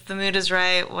if the mood is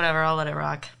right, whatever, I'll let it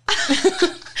rock.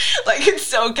 Like, it's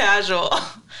so casual.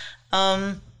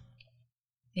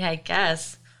 Yeah, I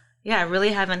guess. Yeah, I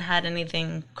really haven't had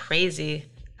anything crazy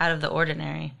out of the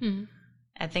ordinary. Mm-hmm.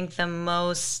 I think the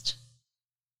most,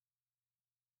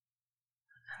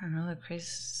 I don't know, the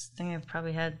craziest thing I've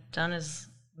probably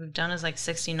we've done is like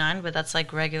 69, but that's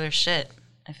like regular shit.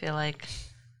 I feel like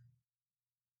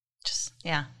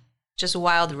just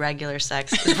wild regular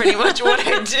sex is pretty much what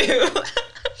I do.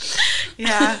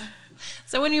 Yeah.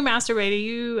 So when you masturbate, are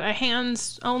you a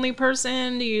hands-only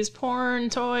person? Do you use porn,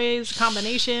 toys, a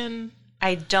combination?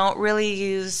 I don't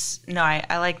really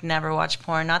I like never watch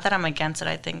porn. Not that I'm against it.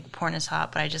 I think porn is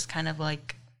hot, but I just kind of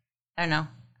like, I don't know.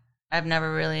 I've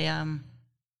never really,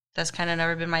 that's kind of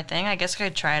never been my thing. I guess I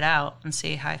could try it out and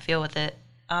see how I feel with it.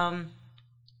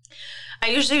 I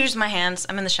usually use my hands.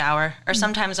 I'm in the shower, or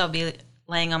sometimes I'll be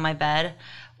laying on my bed.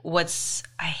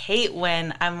 I hate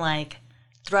when I'm like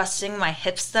thrusting my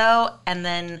hips though, and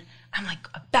then I'm like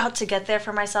about to get there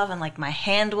for myself and like my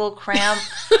hand will cramp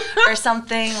or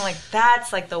something. Like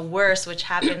that's like the worst, which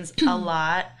happens a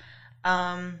lot.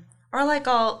 Or like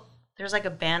there's like a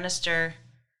banister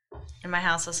in my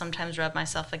house I'll sometimes rub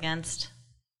myself against.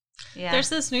 Yeah. There's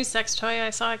this new sex toy I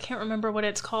saw. I can't remember what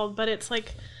it's called, but it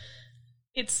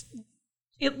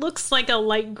looks like a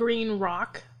light green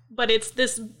rock, but it's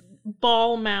this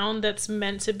ball mound that's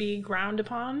meant to be ground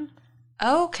upon.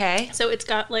 Oh, okay. So it's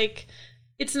got like,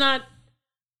 it's not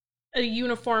a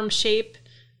uniform shape.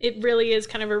 It really is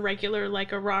kind of irregular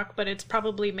like a rock, but it's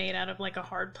probably made out of like a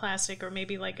hard plastic or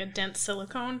maybe like a dense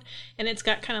silicone. And it's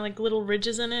got kind of like little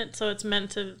ridges in it. So it's meant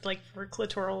to like for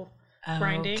clitoral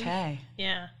grinding. Okay.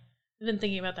 Yeah. I've been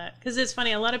thinking about that because it's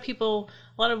funny. A lot of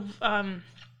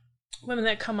women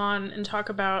that come on and talk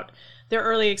about their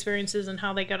early experiences and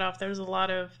how they got off. There's a lot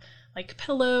of like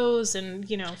pillows and,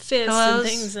 fists and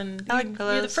things. And I like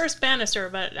pillows. You're the first banister,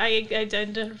 but I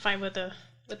identify with the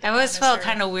I always felt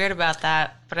kind of weird about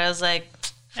that, but I was like,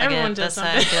 everyone does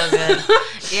something. I feel good.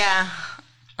 Yeah.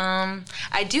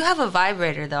 I do have a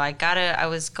vibrator though. I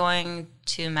was going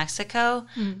to Mexico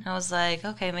and I was like,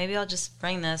 okay, maybe I'll just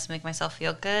bring this, make myself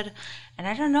feel good. And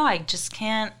I don't know, I just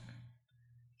can't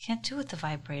do it with the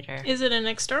vibrator. Is it an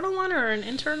external one or an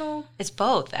internal? It's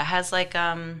both. It has like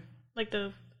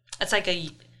it's like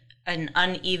an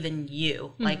uneven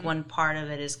U. Mm-hmm. Like one part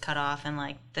of it is cut off and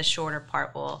like the shorter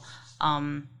part will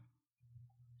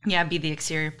be the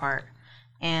exterior part.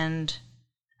 And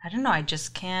I don't know, I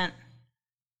just can't.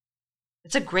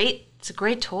 It's a great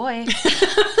toy.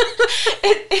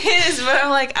 It is, but I'm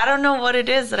like, I don't know what it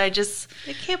is that I just.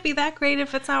 It can't be that great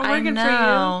if it's not working for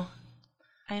you.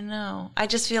 I know. I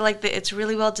just feel like it's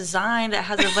really well designed. It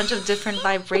has a bunch of different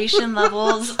vibration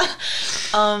levels.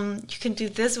 You can do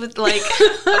this with like,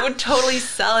 I would totally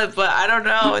sell it, but I don't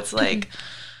know. It's like,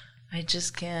 I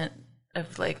just can't.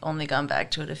 I've like only gone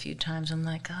back to it a few times. I'm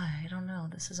like, I don't know.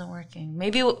 This isn't working.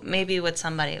 Maybe with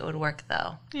somebody it would work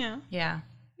though. Yeah. Yeah.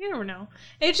 You never know.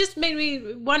 It just made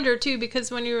me wonder too,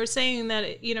 because when you were saying that,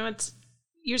 it's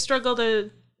you struggle to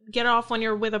get off when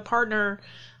you're with a partner.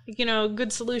 A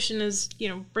good solution is,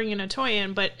 bringing a toy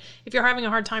in. But if you're having a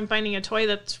hard time finding a toy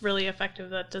that's really effective,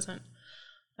 that's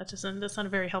not a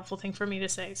very helpful thing for me to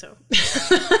say. So,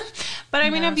 but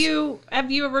I mean, have you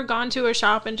ever gone to a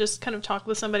shop and just kind of talked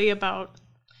with somebody about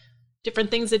different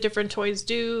things that different toys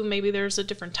do? Maybe there's a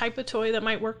different type of toy that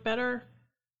might work better.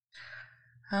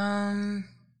 I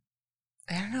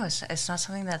don't know. It's not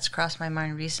something that's crossed my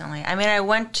mind recently. I mean, I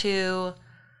went to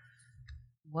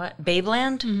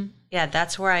Babeland? Mm-hmm. Yeah,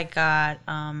 that's where I got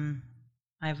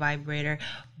my vibrator.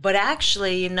 But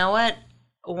actually, you know what?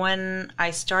 When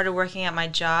I started working at my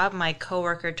job, my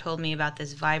coworker told me about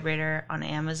this vibrator on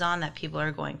Amazon that people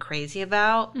are going crazy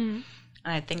about. Mm-hmm.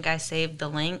 And I think I saved the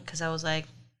link because I was like,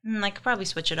 I could probably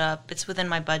switch it up. It's within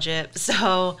my budget,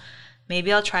 so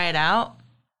maybe I'll try it out.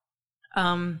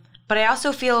 But I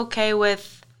also feel okay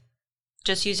with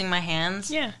just using my hands.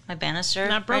 Yeah. My banister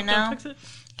not broke, right now. Don't fix it.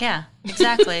 Yeah,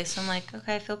 exactly. So I'm like,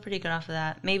 okay, I feel pretty good off of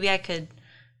that. Maybe I could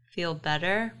feel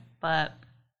better But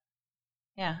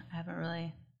yeah, I haven't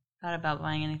really thought about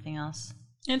buying anything else.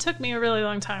 It took me a really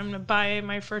long time to buy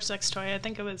my first sex toy. I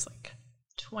think it was like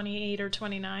 28 or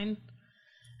 29.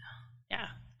 Yeah.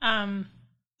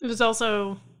 It was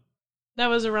also, that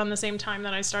was around the same time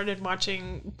that I started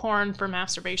watching porn for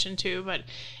masturbation too. But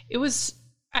it was,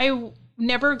 I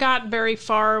never got very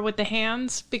far with the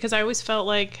hands because I always felt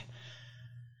like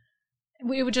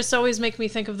it would just always make me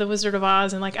think of the Wizard of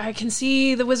Oz and like, I can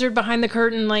see the wizard behind the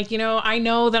curtain. Like, you know, I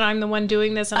know that I'm the one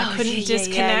doing this and I couldn't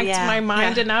disconnect my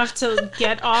mind enough to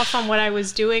get off on what I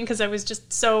was doing because I was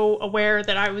just so aware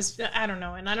that I was, I don't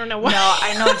know. And I don't know why. No,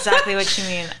 I know exactly what you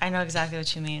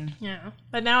mean. Yeah.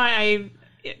 But now I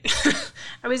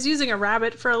was using a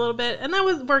rabbit for a little bit and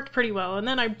that worked pretty well. And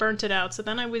then I burnt it out. So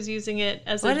then I was using it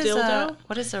as a dildo.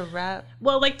 What is a rabbit?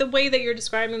 Well, like the way that you're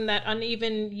describing that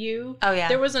uneven U. Oh, yeah.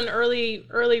 There was an early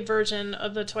version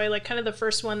of the toy, like kind of the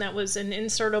first one that was an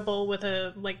insertable with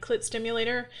a like clit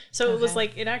stimulator. So it was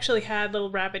like, it actually had little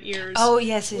rabbit ears. Oh,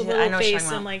 yes. I know what you're talking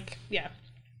about. And like, yeah.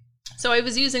 So I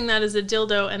was using that as a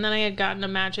dildo, and then I had gotten a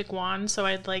magic wand, so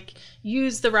I'd like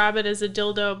use the rabbit as a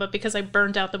dildo, but because I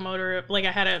burnt out the motor, like I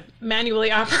had to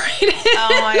manually operate it.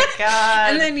 Oh my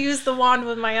god! And then use the wand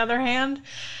with my other hand.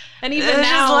 And even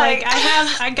now, like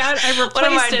I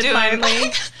replaced it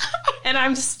finally, and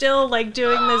I'm still like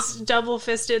doing this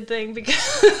double-fisted thing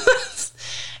because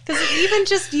even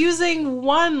just using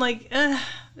one, like.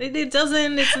 It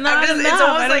doesn't, it's not enough. It's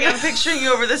almost like I'm picturing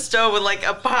you over the stove with like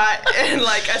a pot and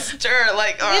like a stir,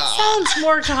 like, oh. It sounds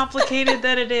more complicated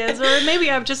than it is. Or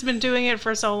maybe I've just been doing it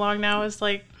for so long now, it's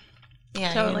like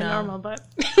totally normal, but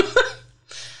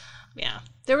yeah.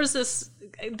 There was this,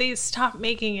 they stopped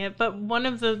making it, but one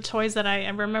of the toys that I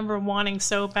remember wanting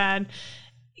so bad,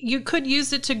 you could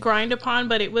use it to grind upon,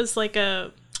 but it was like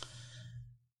a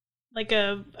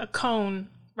cone.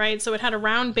 Right, so it had a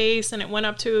round base and it went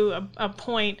up to a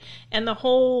point, and the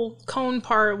whole cone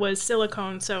part was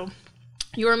silicone. So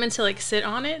you were meant to like sit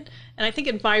on it, and I think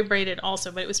it vibrated also,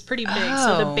 but it was pretty big.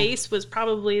 So the base was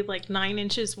probably like 9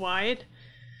 inches wide,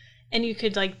 and you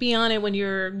could like be on it when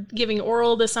you're giving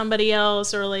oral to somebody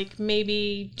else, or like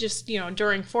maybe just, you know,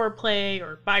 during foreplay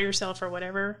or by yourself or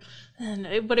whatever.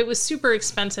 But it was super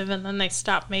expensive, and then they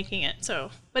stopped making it. So,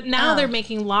 but now they're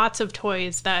making lots of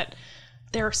toys that.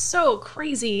 They're so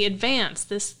crazy advanced.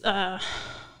 There's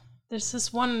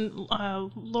this one,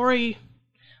 Laura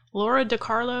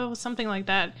DiCarlo, something like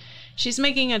that. She's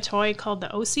making a toy called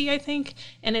the OC, I think,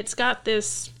 and it's got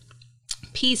this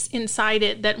piece inside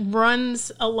it that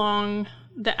runs along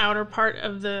the outer part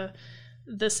of the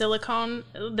silicone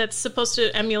that's supposed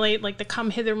to emulate like the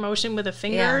come hither motion with a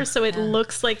finger, so it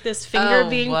looks like this finger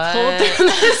being pulled through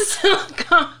the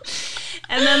silicone.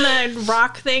 And then the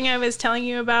rock thing I was telling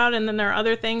you about, and then there are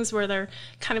other things where they're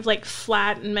kind of like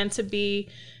flat and meant to be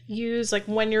used like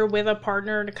when you're with a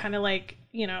partner to kind of like,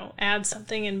 you know, add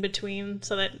something in between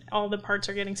so that all the parts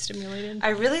are getting stimulated.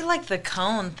 I really like the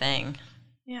cone thing.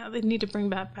 Yeah, they need to bring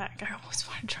that back. I always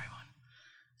want to try one.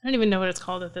 I don't even know what it's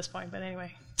called at this point, but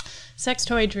anyway. Sex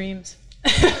toy dreams.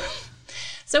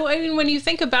 So, I mean, when you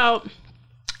think about,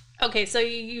 okay, so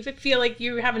you feel like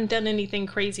you haven't done anything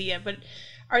crazy yet, but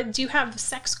do you have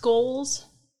sex goals?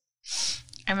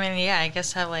 I mean, yeah, I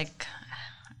guess I like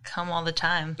come all the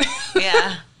time.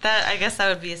 Yeah, I guess that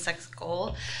would be a sex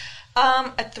goal.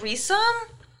 A threesome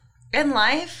in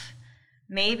life,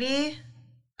 maybe.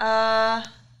 I'd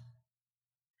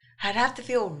have to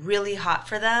feel really hot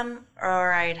for them,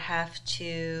 or I'd have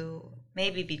to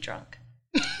maybe be drunk.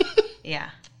 Yeah.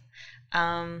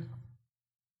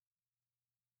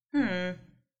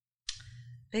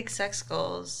 Big sex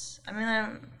goals. I mean,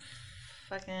 I'm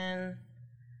fucking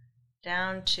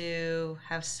down to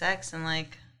have sex and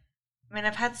like, I mean,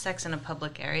 I've had sex in a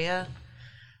public area.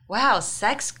 Wow,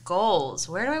 sex goals.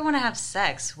 Where do I want to have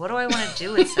sex? What do I want to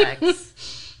do with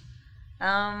sex?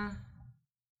 I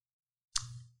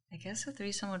guess a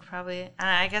threesome would probably,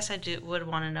 I guess would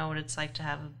want to know what it's like to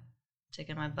have a dick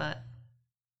in my butt.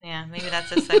 Yeah, maybe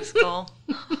that's a sex goal.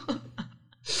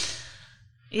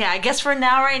 Yeah, I guess for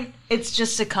now, right, it's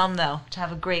just to come, though, to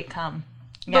have a great come.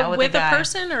 Yeah, but with a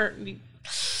person, or?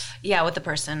 Yeah, with a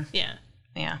person. Yeah.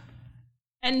 Yeah.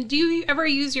 And do you ever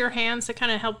use your hands to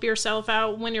kind of help yourself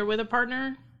out when you're with a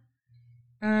partner?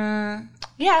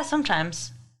 Yeah,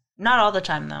 sometimes. Not all the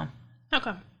time, though. How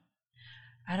come?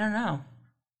 I don't know.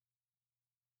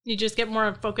 You just get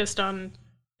more focused on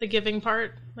the giving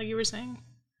part, like you were saying?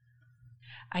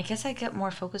 I guess I get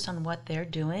more focused on what they're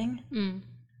doing.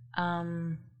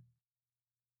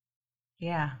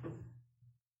 Yeah.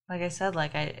 Like I said,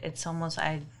 like it's almost,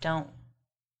 I don't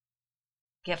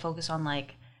get focused on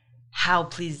like how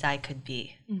pleased I could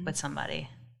be with somebody.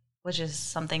 which is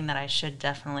something that I should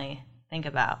definitely think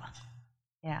about.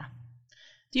 Yeah.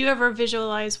 Do you ever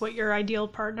visualize what your ideal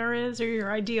partner is or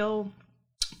your ideal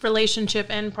relationship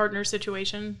and partner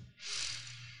situation?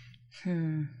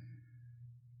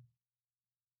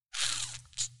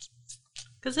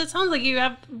 Because it sounds like you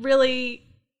have really,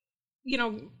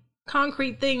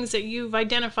 concrete things that you've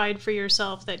identified for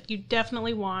yourself that you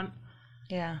definitely want.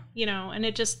 Yeah. And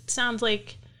it just sounds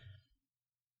like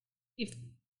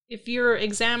if you're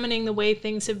examining the way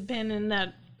things have been and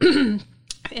that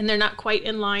and they're not quite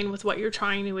in line with what you're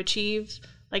trying to achieve,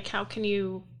 like how can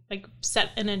you like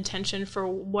set an intention for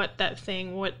what that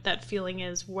feeling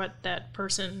is, what that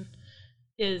person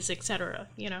is, etc.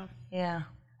 Yeah.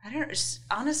 I don't know,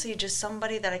 honestly, just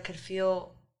somebody that I could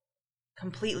feel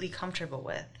completely comfortable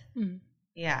with. Mm-hmm.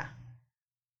 Yeah.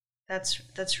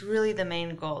 That's really the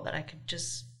main goal, that I could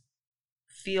just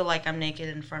feel like I'm naked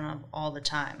in front of all the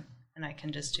time and I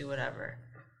can just do whatever.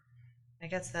 I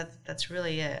guess that's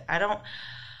really it. I don't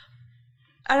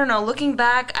know, looking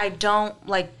back, I don't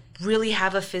like really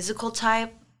have a physical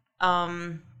type.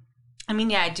 I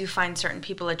do find certain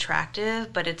people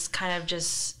attractive, but it's kind of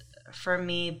just for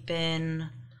me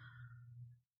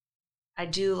I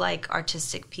do like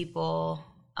artistic people,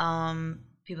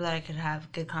 people that I could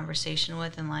have good conversation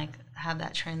with and like have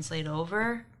that translate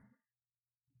over.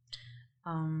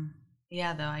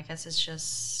 Yeah, though, I guess it's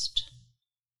just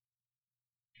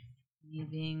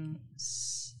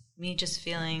me just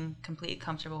feeling completely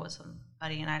comfortable with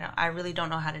somebody, and I really don't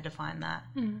know how to define that.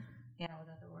 Mm-hmm. Yeah, with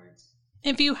other words.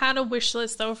 If you had a wish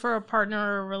list, though, for a partner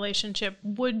or a relationship,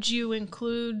 would you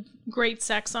include great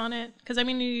sex on it? Because,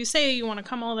 you say you want to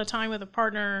come all the time with a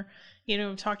partner.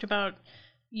 We've talked about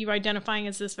you identifying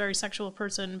as this very sexual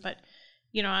person. But,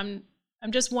 I'm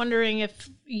just wondering if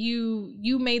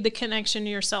you made the connection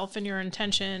yourself and your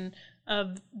intention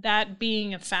of that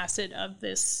being a facet of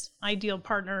this ideal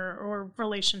partner or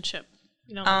relationship.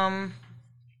 I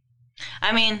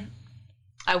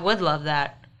would love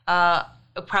that.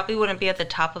 It probably wouldn't be at the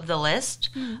top of the list.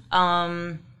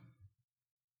 Mm-hmm.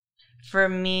 For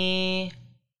me,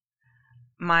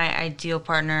 my ideal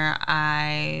partner,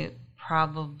 I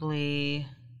probably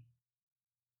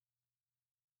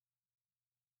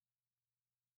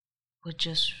would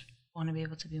just want to be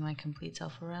able to be my complete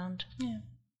self around. Yeah.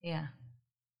 Yeah.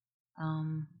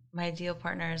 My ideal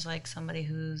partner is like somebody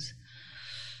who's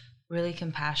really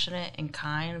compassionate and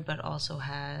kind, but also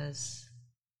has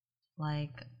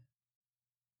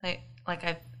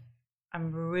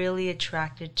I'm really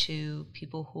attracted to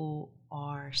people who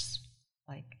are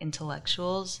like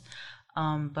intellectuals,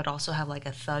 but also have like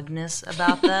a thugness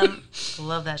about them.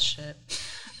 Love that shit.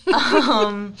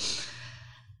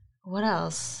 What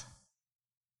else?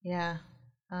 Yeah,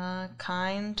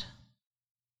 kind,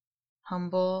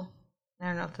 humble. I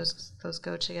don't know if those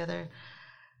go together.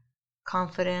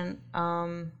 Confident.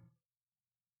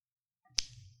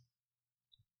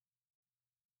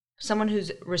 Someone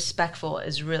who's respectful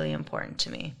is really important to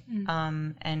me,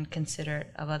 and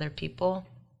considerate of other people.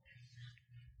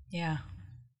 Yeah,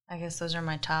 I guess those are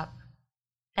my top.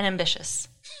 And ambitious.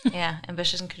 Yeah,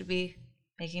 ambitious could be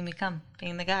making me come,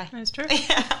 being the guy. That's true.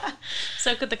 Yeah.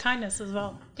 So could the kindness as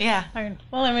well. Yeah. There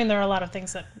are a lot of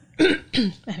things that...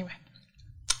 Anyway.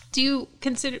 Do you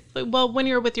consider... Well, when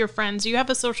you're with your friends, do you have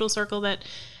a social circle that,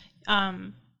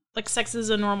 sex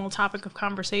is a normal topic of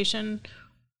conversation?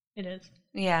 It is.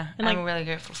 Yeah, and I'm really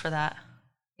grateful for that.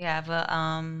 Yeah,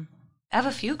 I have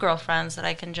a few girlfriends that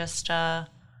I can just,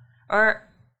 or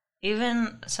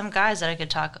even some guys that I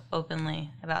could talk openly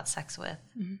about sex with.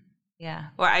 Mm-hmm. Yeah,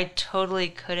 where I totally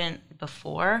couldn't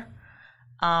before.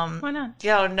 Why not?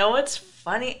 No, it's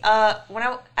funny. When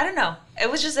I don't know, it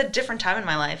was just a different time in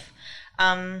my life.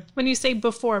 When you say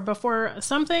before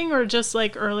something, or just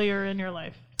like earlier in your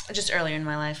life? Just earlier in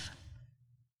my life.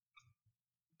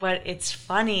 But it's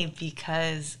funny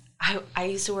because I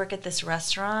used to work at this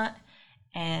restaurant,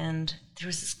 and there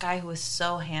was this guy who was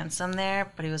so handsome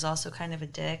there, but he was also kind of a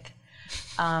dick.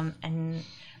 And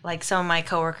like some of my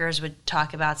coworkers would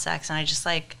talk about sex, and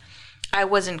I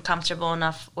wasn't comfortable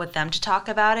enough with them to talk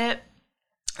about it,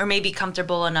 or maybe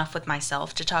comfortable enough with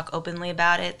myself to talk openly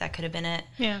about it. That could have been it.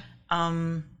 Yeah.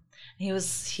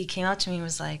 He came up to me and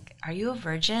was like, "Are you a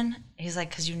virgin?" He's like,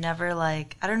 "'Cause you never I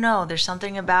don't know, there's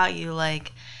something about you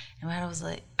and I was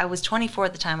like, I was 24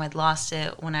 at the time. I'd lost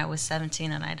it when I was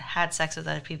 17, and I'd had sex with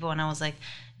other people, and I was like,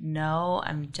 no,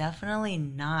 I'm definitely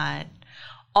not.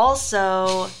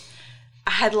 Also,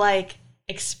 I had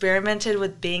experimented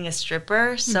with being a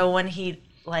stripper, so when he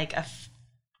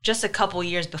just a couple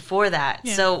years before that,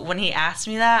 so when he asked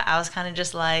me that, I was kind of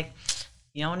just like,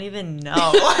 You don't even know.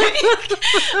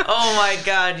 Oh my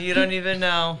God, you don't even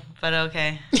know. But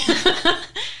okay.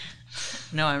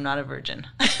 No, I'm not a virgin.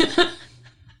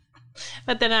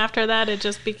 But then after that, it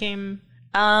just became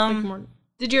like more...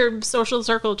 Did your social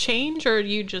circle change, or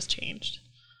you just changed?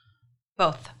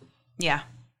 Both. Yeah.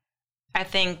 I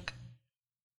think,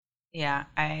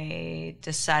 I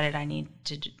decided I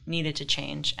needed to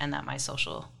change, and that my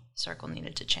social circle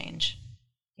needed to change.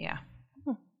 Yeah.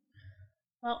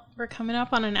 Well, we're coming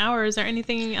up on an hour. Is there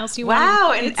anything else you want?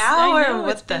 Wow, an hour!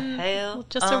 What the hell?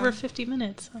 Just over 50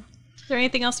 minutes. So. Is there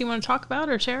anything else you want to talk about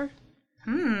or share?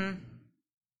 Well,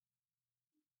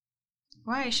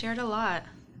 I shared a lot.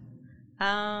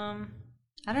 I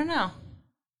don't know.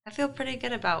 I feel pretty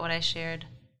good about what I shared. Do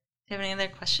you have any other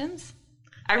questions?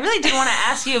 I really did want to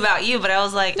ask you about you, but I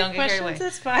was like, don't get carried away.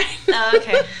 Questions, that's fine. Oh,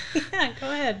 okay. Yeah,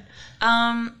 go ahead.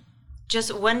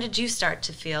 Just when did you start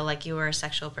to feel like you were a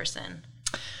sexual person?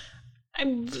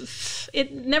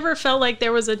 It never felt like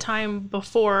there was a time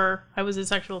before I was a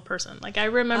sexual person. Like, I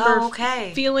remember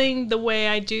feeling the way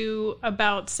I do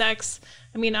about sex.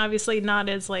 I mean, obviously not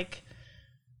as like,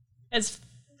 as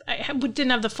I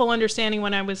didn't have the full understanding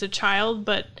when I was a child,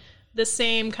 but the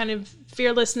same kind of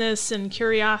fearlessness and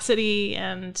curiosity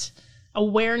and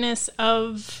awareness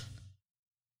of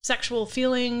sexual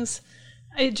feelings.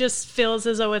 It just feels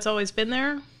as though it's always been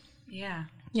there. Yeah.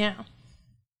 Yeah.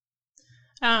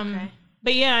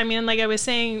 But yeah, I mean, like I was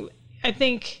saying, I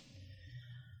think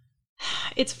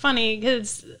it's funny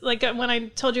because, like, when I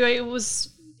told you it was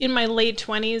in my late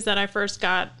 20s that I first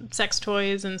got sex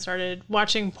toys and started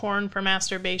watching porn for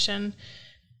masturbation,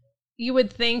 you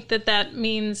would think that that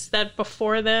means that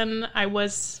before then I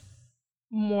was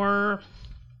more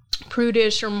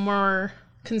prudish or more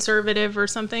conservative or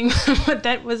something, but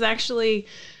that was actually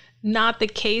not the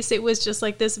case. It was just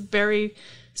like this very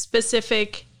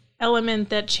specific element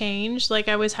that changed. Like,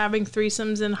 I was having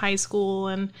threesomes in high school,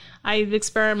 and I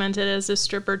experimented as a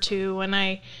stripper too, and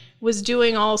I was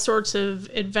doing all sorts of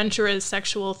adventurous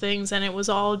sexual things, and it was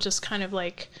all just kind of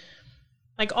like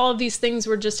all of these things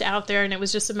were just out there, and it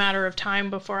was just a matter of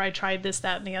time before I tried this,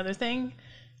 that, and the other thing.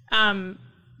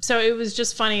 So it was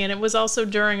just funny, and it was also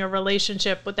during a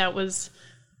relationship that was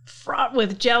fraught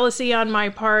with jealousy on my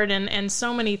part and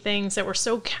so many things that were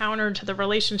so counter to the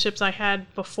relationships I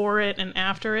had before it and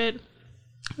after it,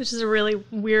 which is a really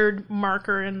weird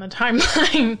marker in the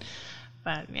timeline.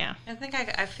 But yeah. I think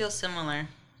I feel similar.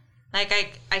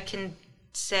 Like I can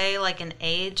say like an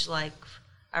age like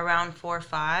around 4 or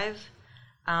 5.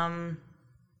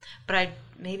 But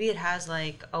maybe it has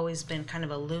like always been kind of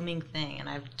a looming thing, and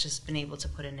I've just been able to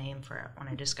put a name for it when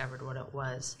I discovered what it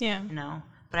was. Yeah. You know?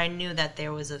 But I knew that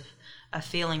there was a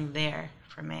feeling there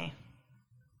for me.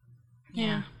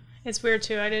 Yeah. It's weird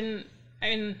too. I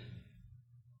mean,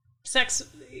 sex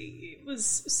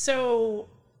was so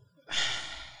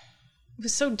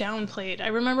downplayed. I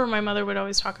remember my mother would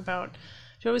always talk about,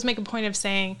 she'd always make a point of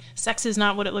saying, sex is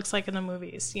not what it looks like in the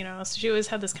movies, you know? So she always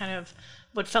had this kind of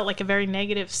what felt like a very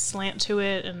negative slant to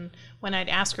it. And when I'd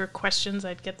ask her questions,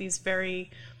 I'd get these very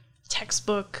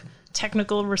textbook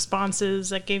technical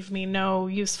responses that gave me no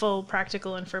useful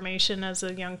practical information as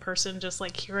a young person, just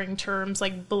like hearing terms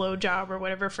like blowjob or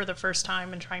whatever for the first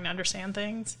time and trying to understand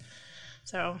things.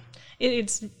 So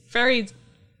it's very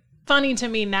funny to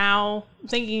me now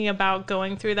thinking about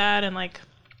going through that and like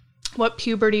what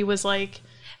puberty was like.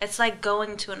 It's like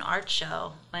going to an art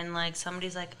show when like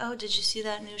somebody's like, oh, did you see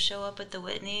that new show up at the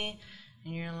Whitney?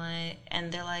 And you're like,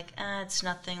 and they're like, it's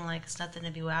nothing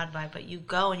to be wowed by. But you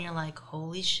go and you're like,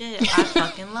 holy shit, I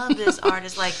fucking love this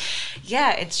artist. Like,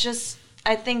 yeah, it's just,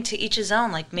 I think to each his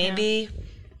own. Like maybe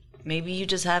you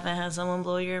just haven't had someone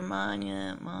blow your mind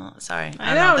yet. Sorry.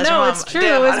 I don't know. It's true.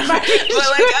 But like,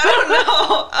 I don't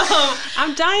know.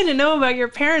 I'm dying to know about your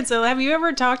parents though. Have you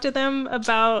ever talked to them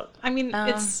about, I mean,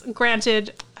 it's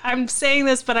granted, I'm saying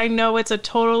this, but I know it's a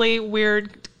totally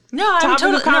weird topic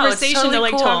of conversation to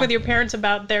like talk with your parents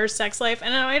about their sex life.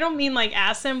 And I don't mean like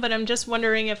ask them, but I'm just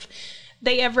wondering if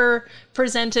they ever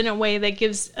present in a way that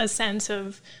gives a sense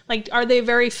of like, are they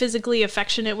very physically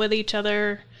affectionate with each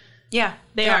other? Yeah,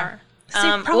 they are.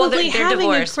 So probably they're having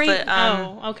divorced, a great.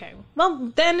 but, okay.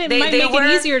 Well, then it might make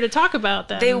it easier to talk about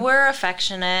them. They were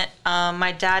affectionate.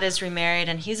 My dad is remarried,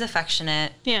 and he's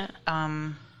affectionate. Yeah.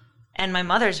 And my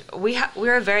mother's.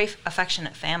 We're a very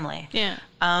affectionate family. Yeah.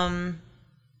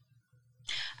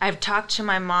 I've talked to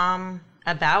my mom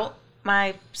about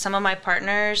some of my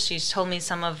partners. She's told me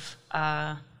some of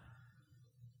her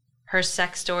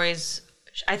sex stories.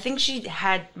 I think she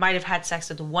might have had sex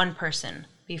with one person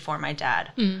before my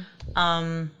dad,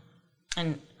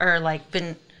 or like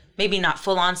been maybe not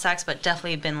full on sex, but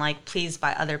definitely been like pleased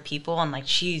by other people. And like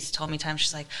she's told me times,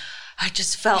 she's like, I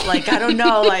just felt like, I don't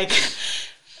know, like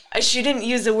she didn't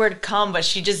use the word cum, but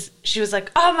she was like,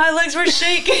 oh, my legs were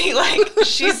shaking. Like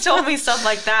she's told me stuff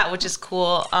like that, which is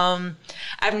cool.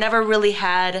 I've never really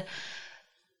had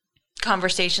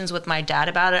conversations with my dad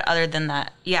about it other than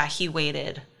that. Yeah, he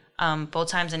waited both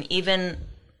times. And even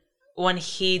when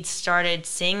he'd started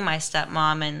seeing my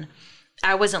stepmom, and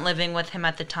I wasn't living with him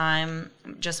at the time,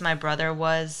 just my brother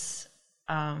was,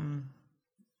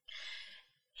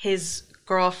 his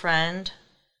girlfriend,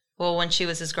 well, when she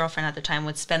was his girlfriend at the time,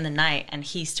 would spend the night, and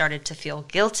he started to feel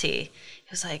guilty.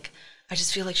 He was like, I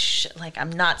just feel like like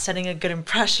I'm not setting a good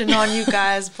impression on you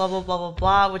guys, blah, blah, blah, blah,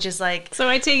 blah, which is like... So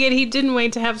I take it he didn't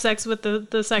wait to have sex with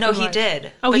the second wife? No, he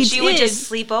did. Oh, but she would just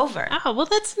sleep over. Oh, well,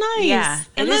 that's nice. Yeah,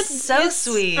 and that's so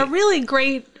sweet. A really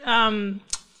great...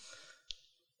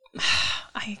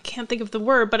 I can't think of the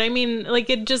word, but I mean, like,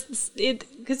 because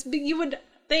you would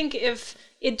think if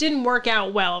it didn't work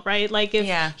out well, right? Like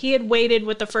if he had waited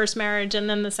with the first marriage and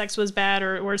then the sex was bad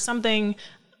or something,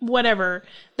 whatever,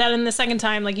 that in the second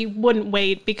time, like, you wouldn't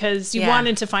wait because you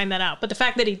wanted to find that out. But the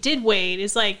fact that he did wait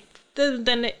is like,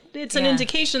 then it's an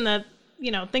indication that,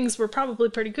 you know, things were probably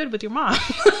pretty good with your mom.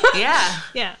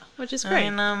 Yeah, which is great.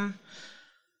 I mean,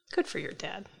 good for your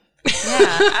dad.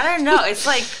 Yeah, I don't know. It's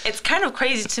like, it's kind of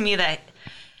crazy to me that,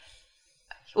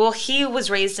 well, he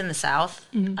was raised in the South.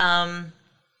 Mm-hmm.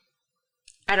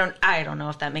 I don't know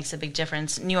if that makes a big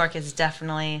difference. New York is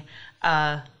definitely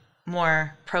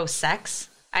more pro-sex,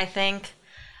 I think.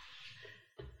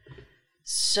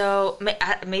 So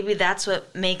maybe that's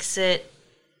what makes it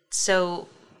so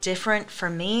different for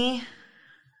me.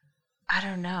 I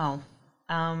don't know.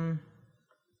 But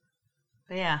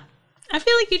yeah. I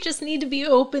feel like you just need to be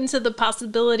open to the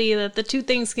possibility that the two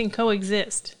things can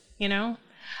coexist, you know?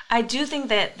 I do think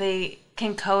that they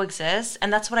can coexist,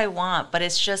 and that's what I want, but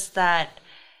it's just that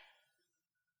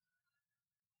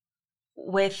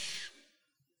with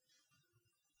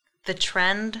the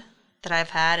trend that I've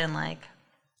had and like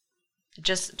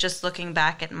just looking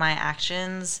back at my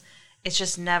actions, it's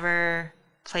just never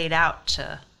played out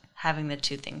to having the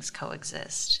two things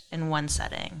coexist in one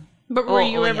setting. But were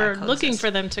you ever looking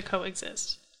for them to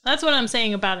coexist? That's what I'm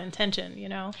saying about intention, you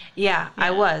know? Yeah,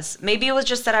 I was. Maybe it was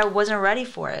just that I wasn't ready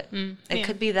for it. It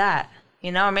could be that,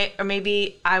 you know? Or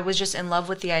maybe I was just in love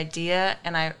with the idea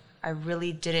and I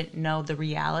really didn't know the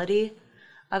reality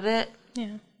of it.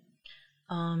 Yeah.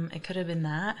 It could have been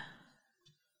that.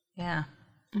 Yeah.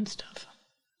 It's tough.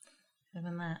 Could have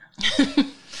been that.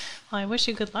 Well, I wish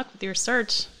you good luck with your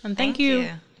search. And thank you.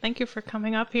 Thank you for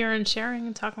coming up here and sharing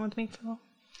and talking with me, Phil.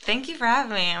 Thank you for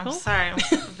having me. I'm sorry.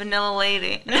 Vanilla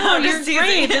lady. No, you're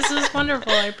great. This is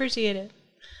wonderful. I appreciate it.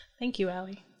 Thank you,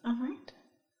 Allie. All right.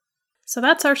 So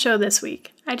that's our show this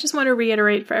week. I just want to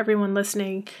reiterate for everyone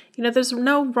listening, you know, there's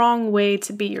no wrong way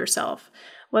to be yourself.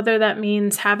 Whether that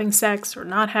means having sex or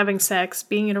not having sex,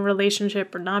 being in a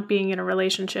relationship or not being in a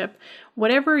relationship,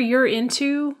 whatever you're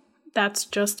into, that's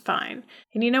just fine.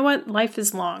 And you know what? Life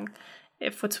is long.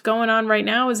 If what's going on right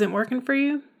now isn't working for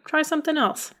you, try something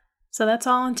else. So that's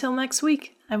all until next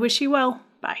week. I wish you well.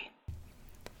 Bye.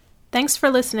 Thanks for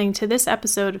listening to this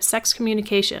episode of Sex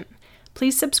Communication.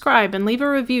 Please subscribe and leave a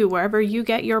review wherever you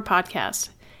get your podcast.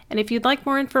 And if you'd like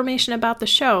more information about the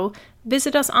show,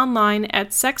 visit us online at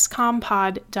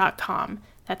sexcompod.com.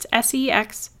 That's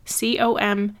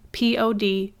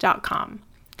SEXCOMPOD.com.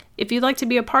 If you'd like to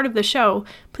be a part of the show,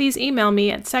 please email me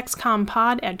at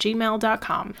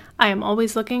sexcompod@gmail.com. I am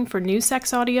always looking for new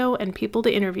sex audio and people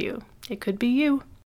to interview. It could be you.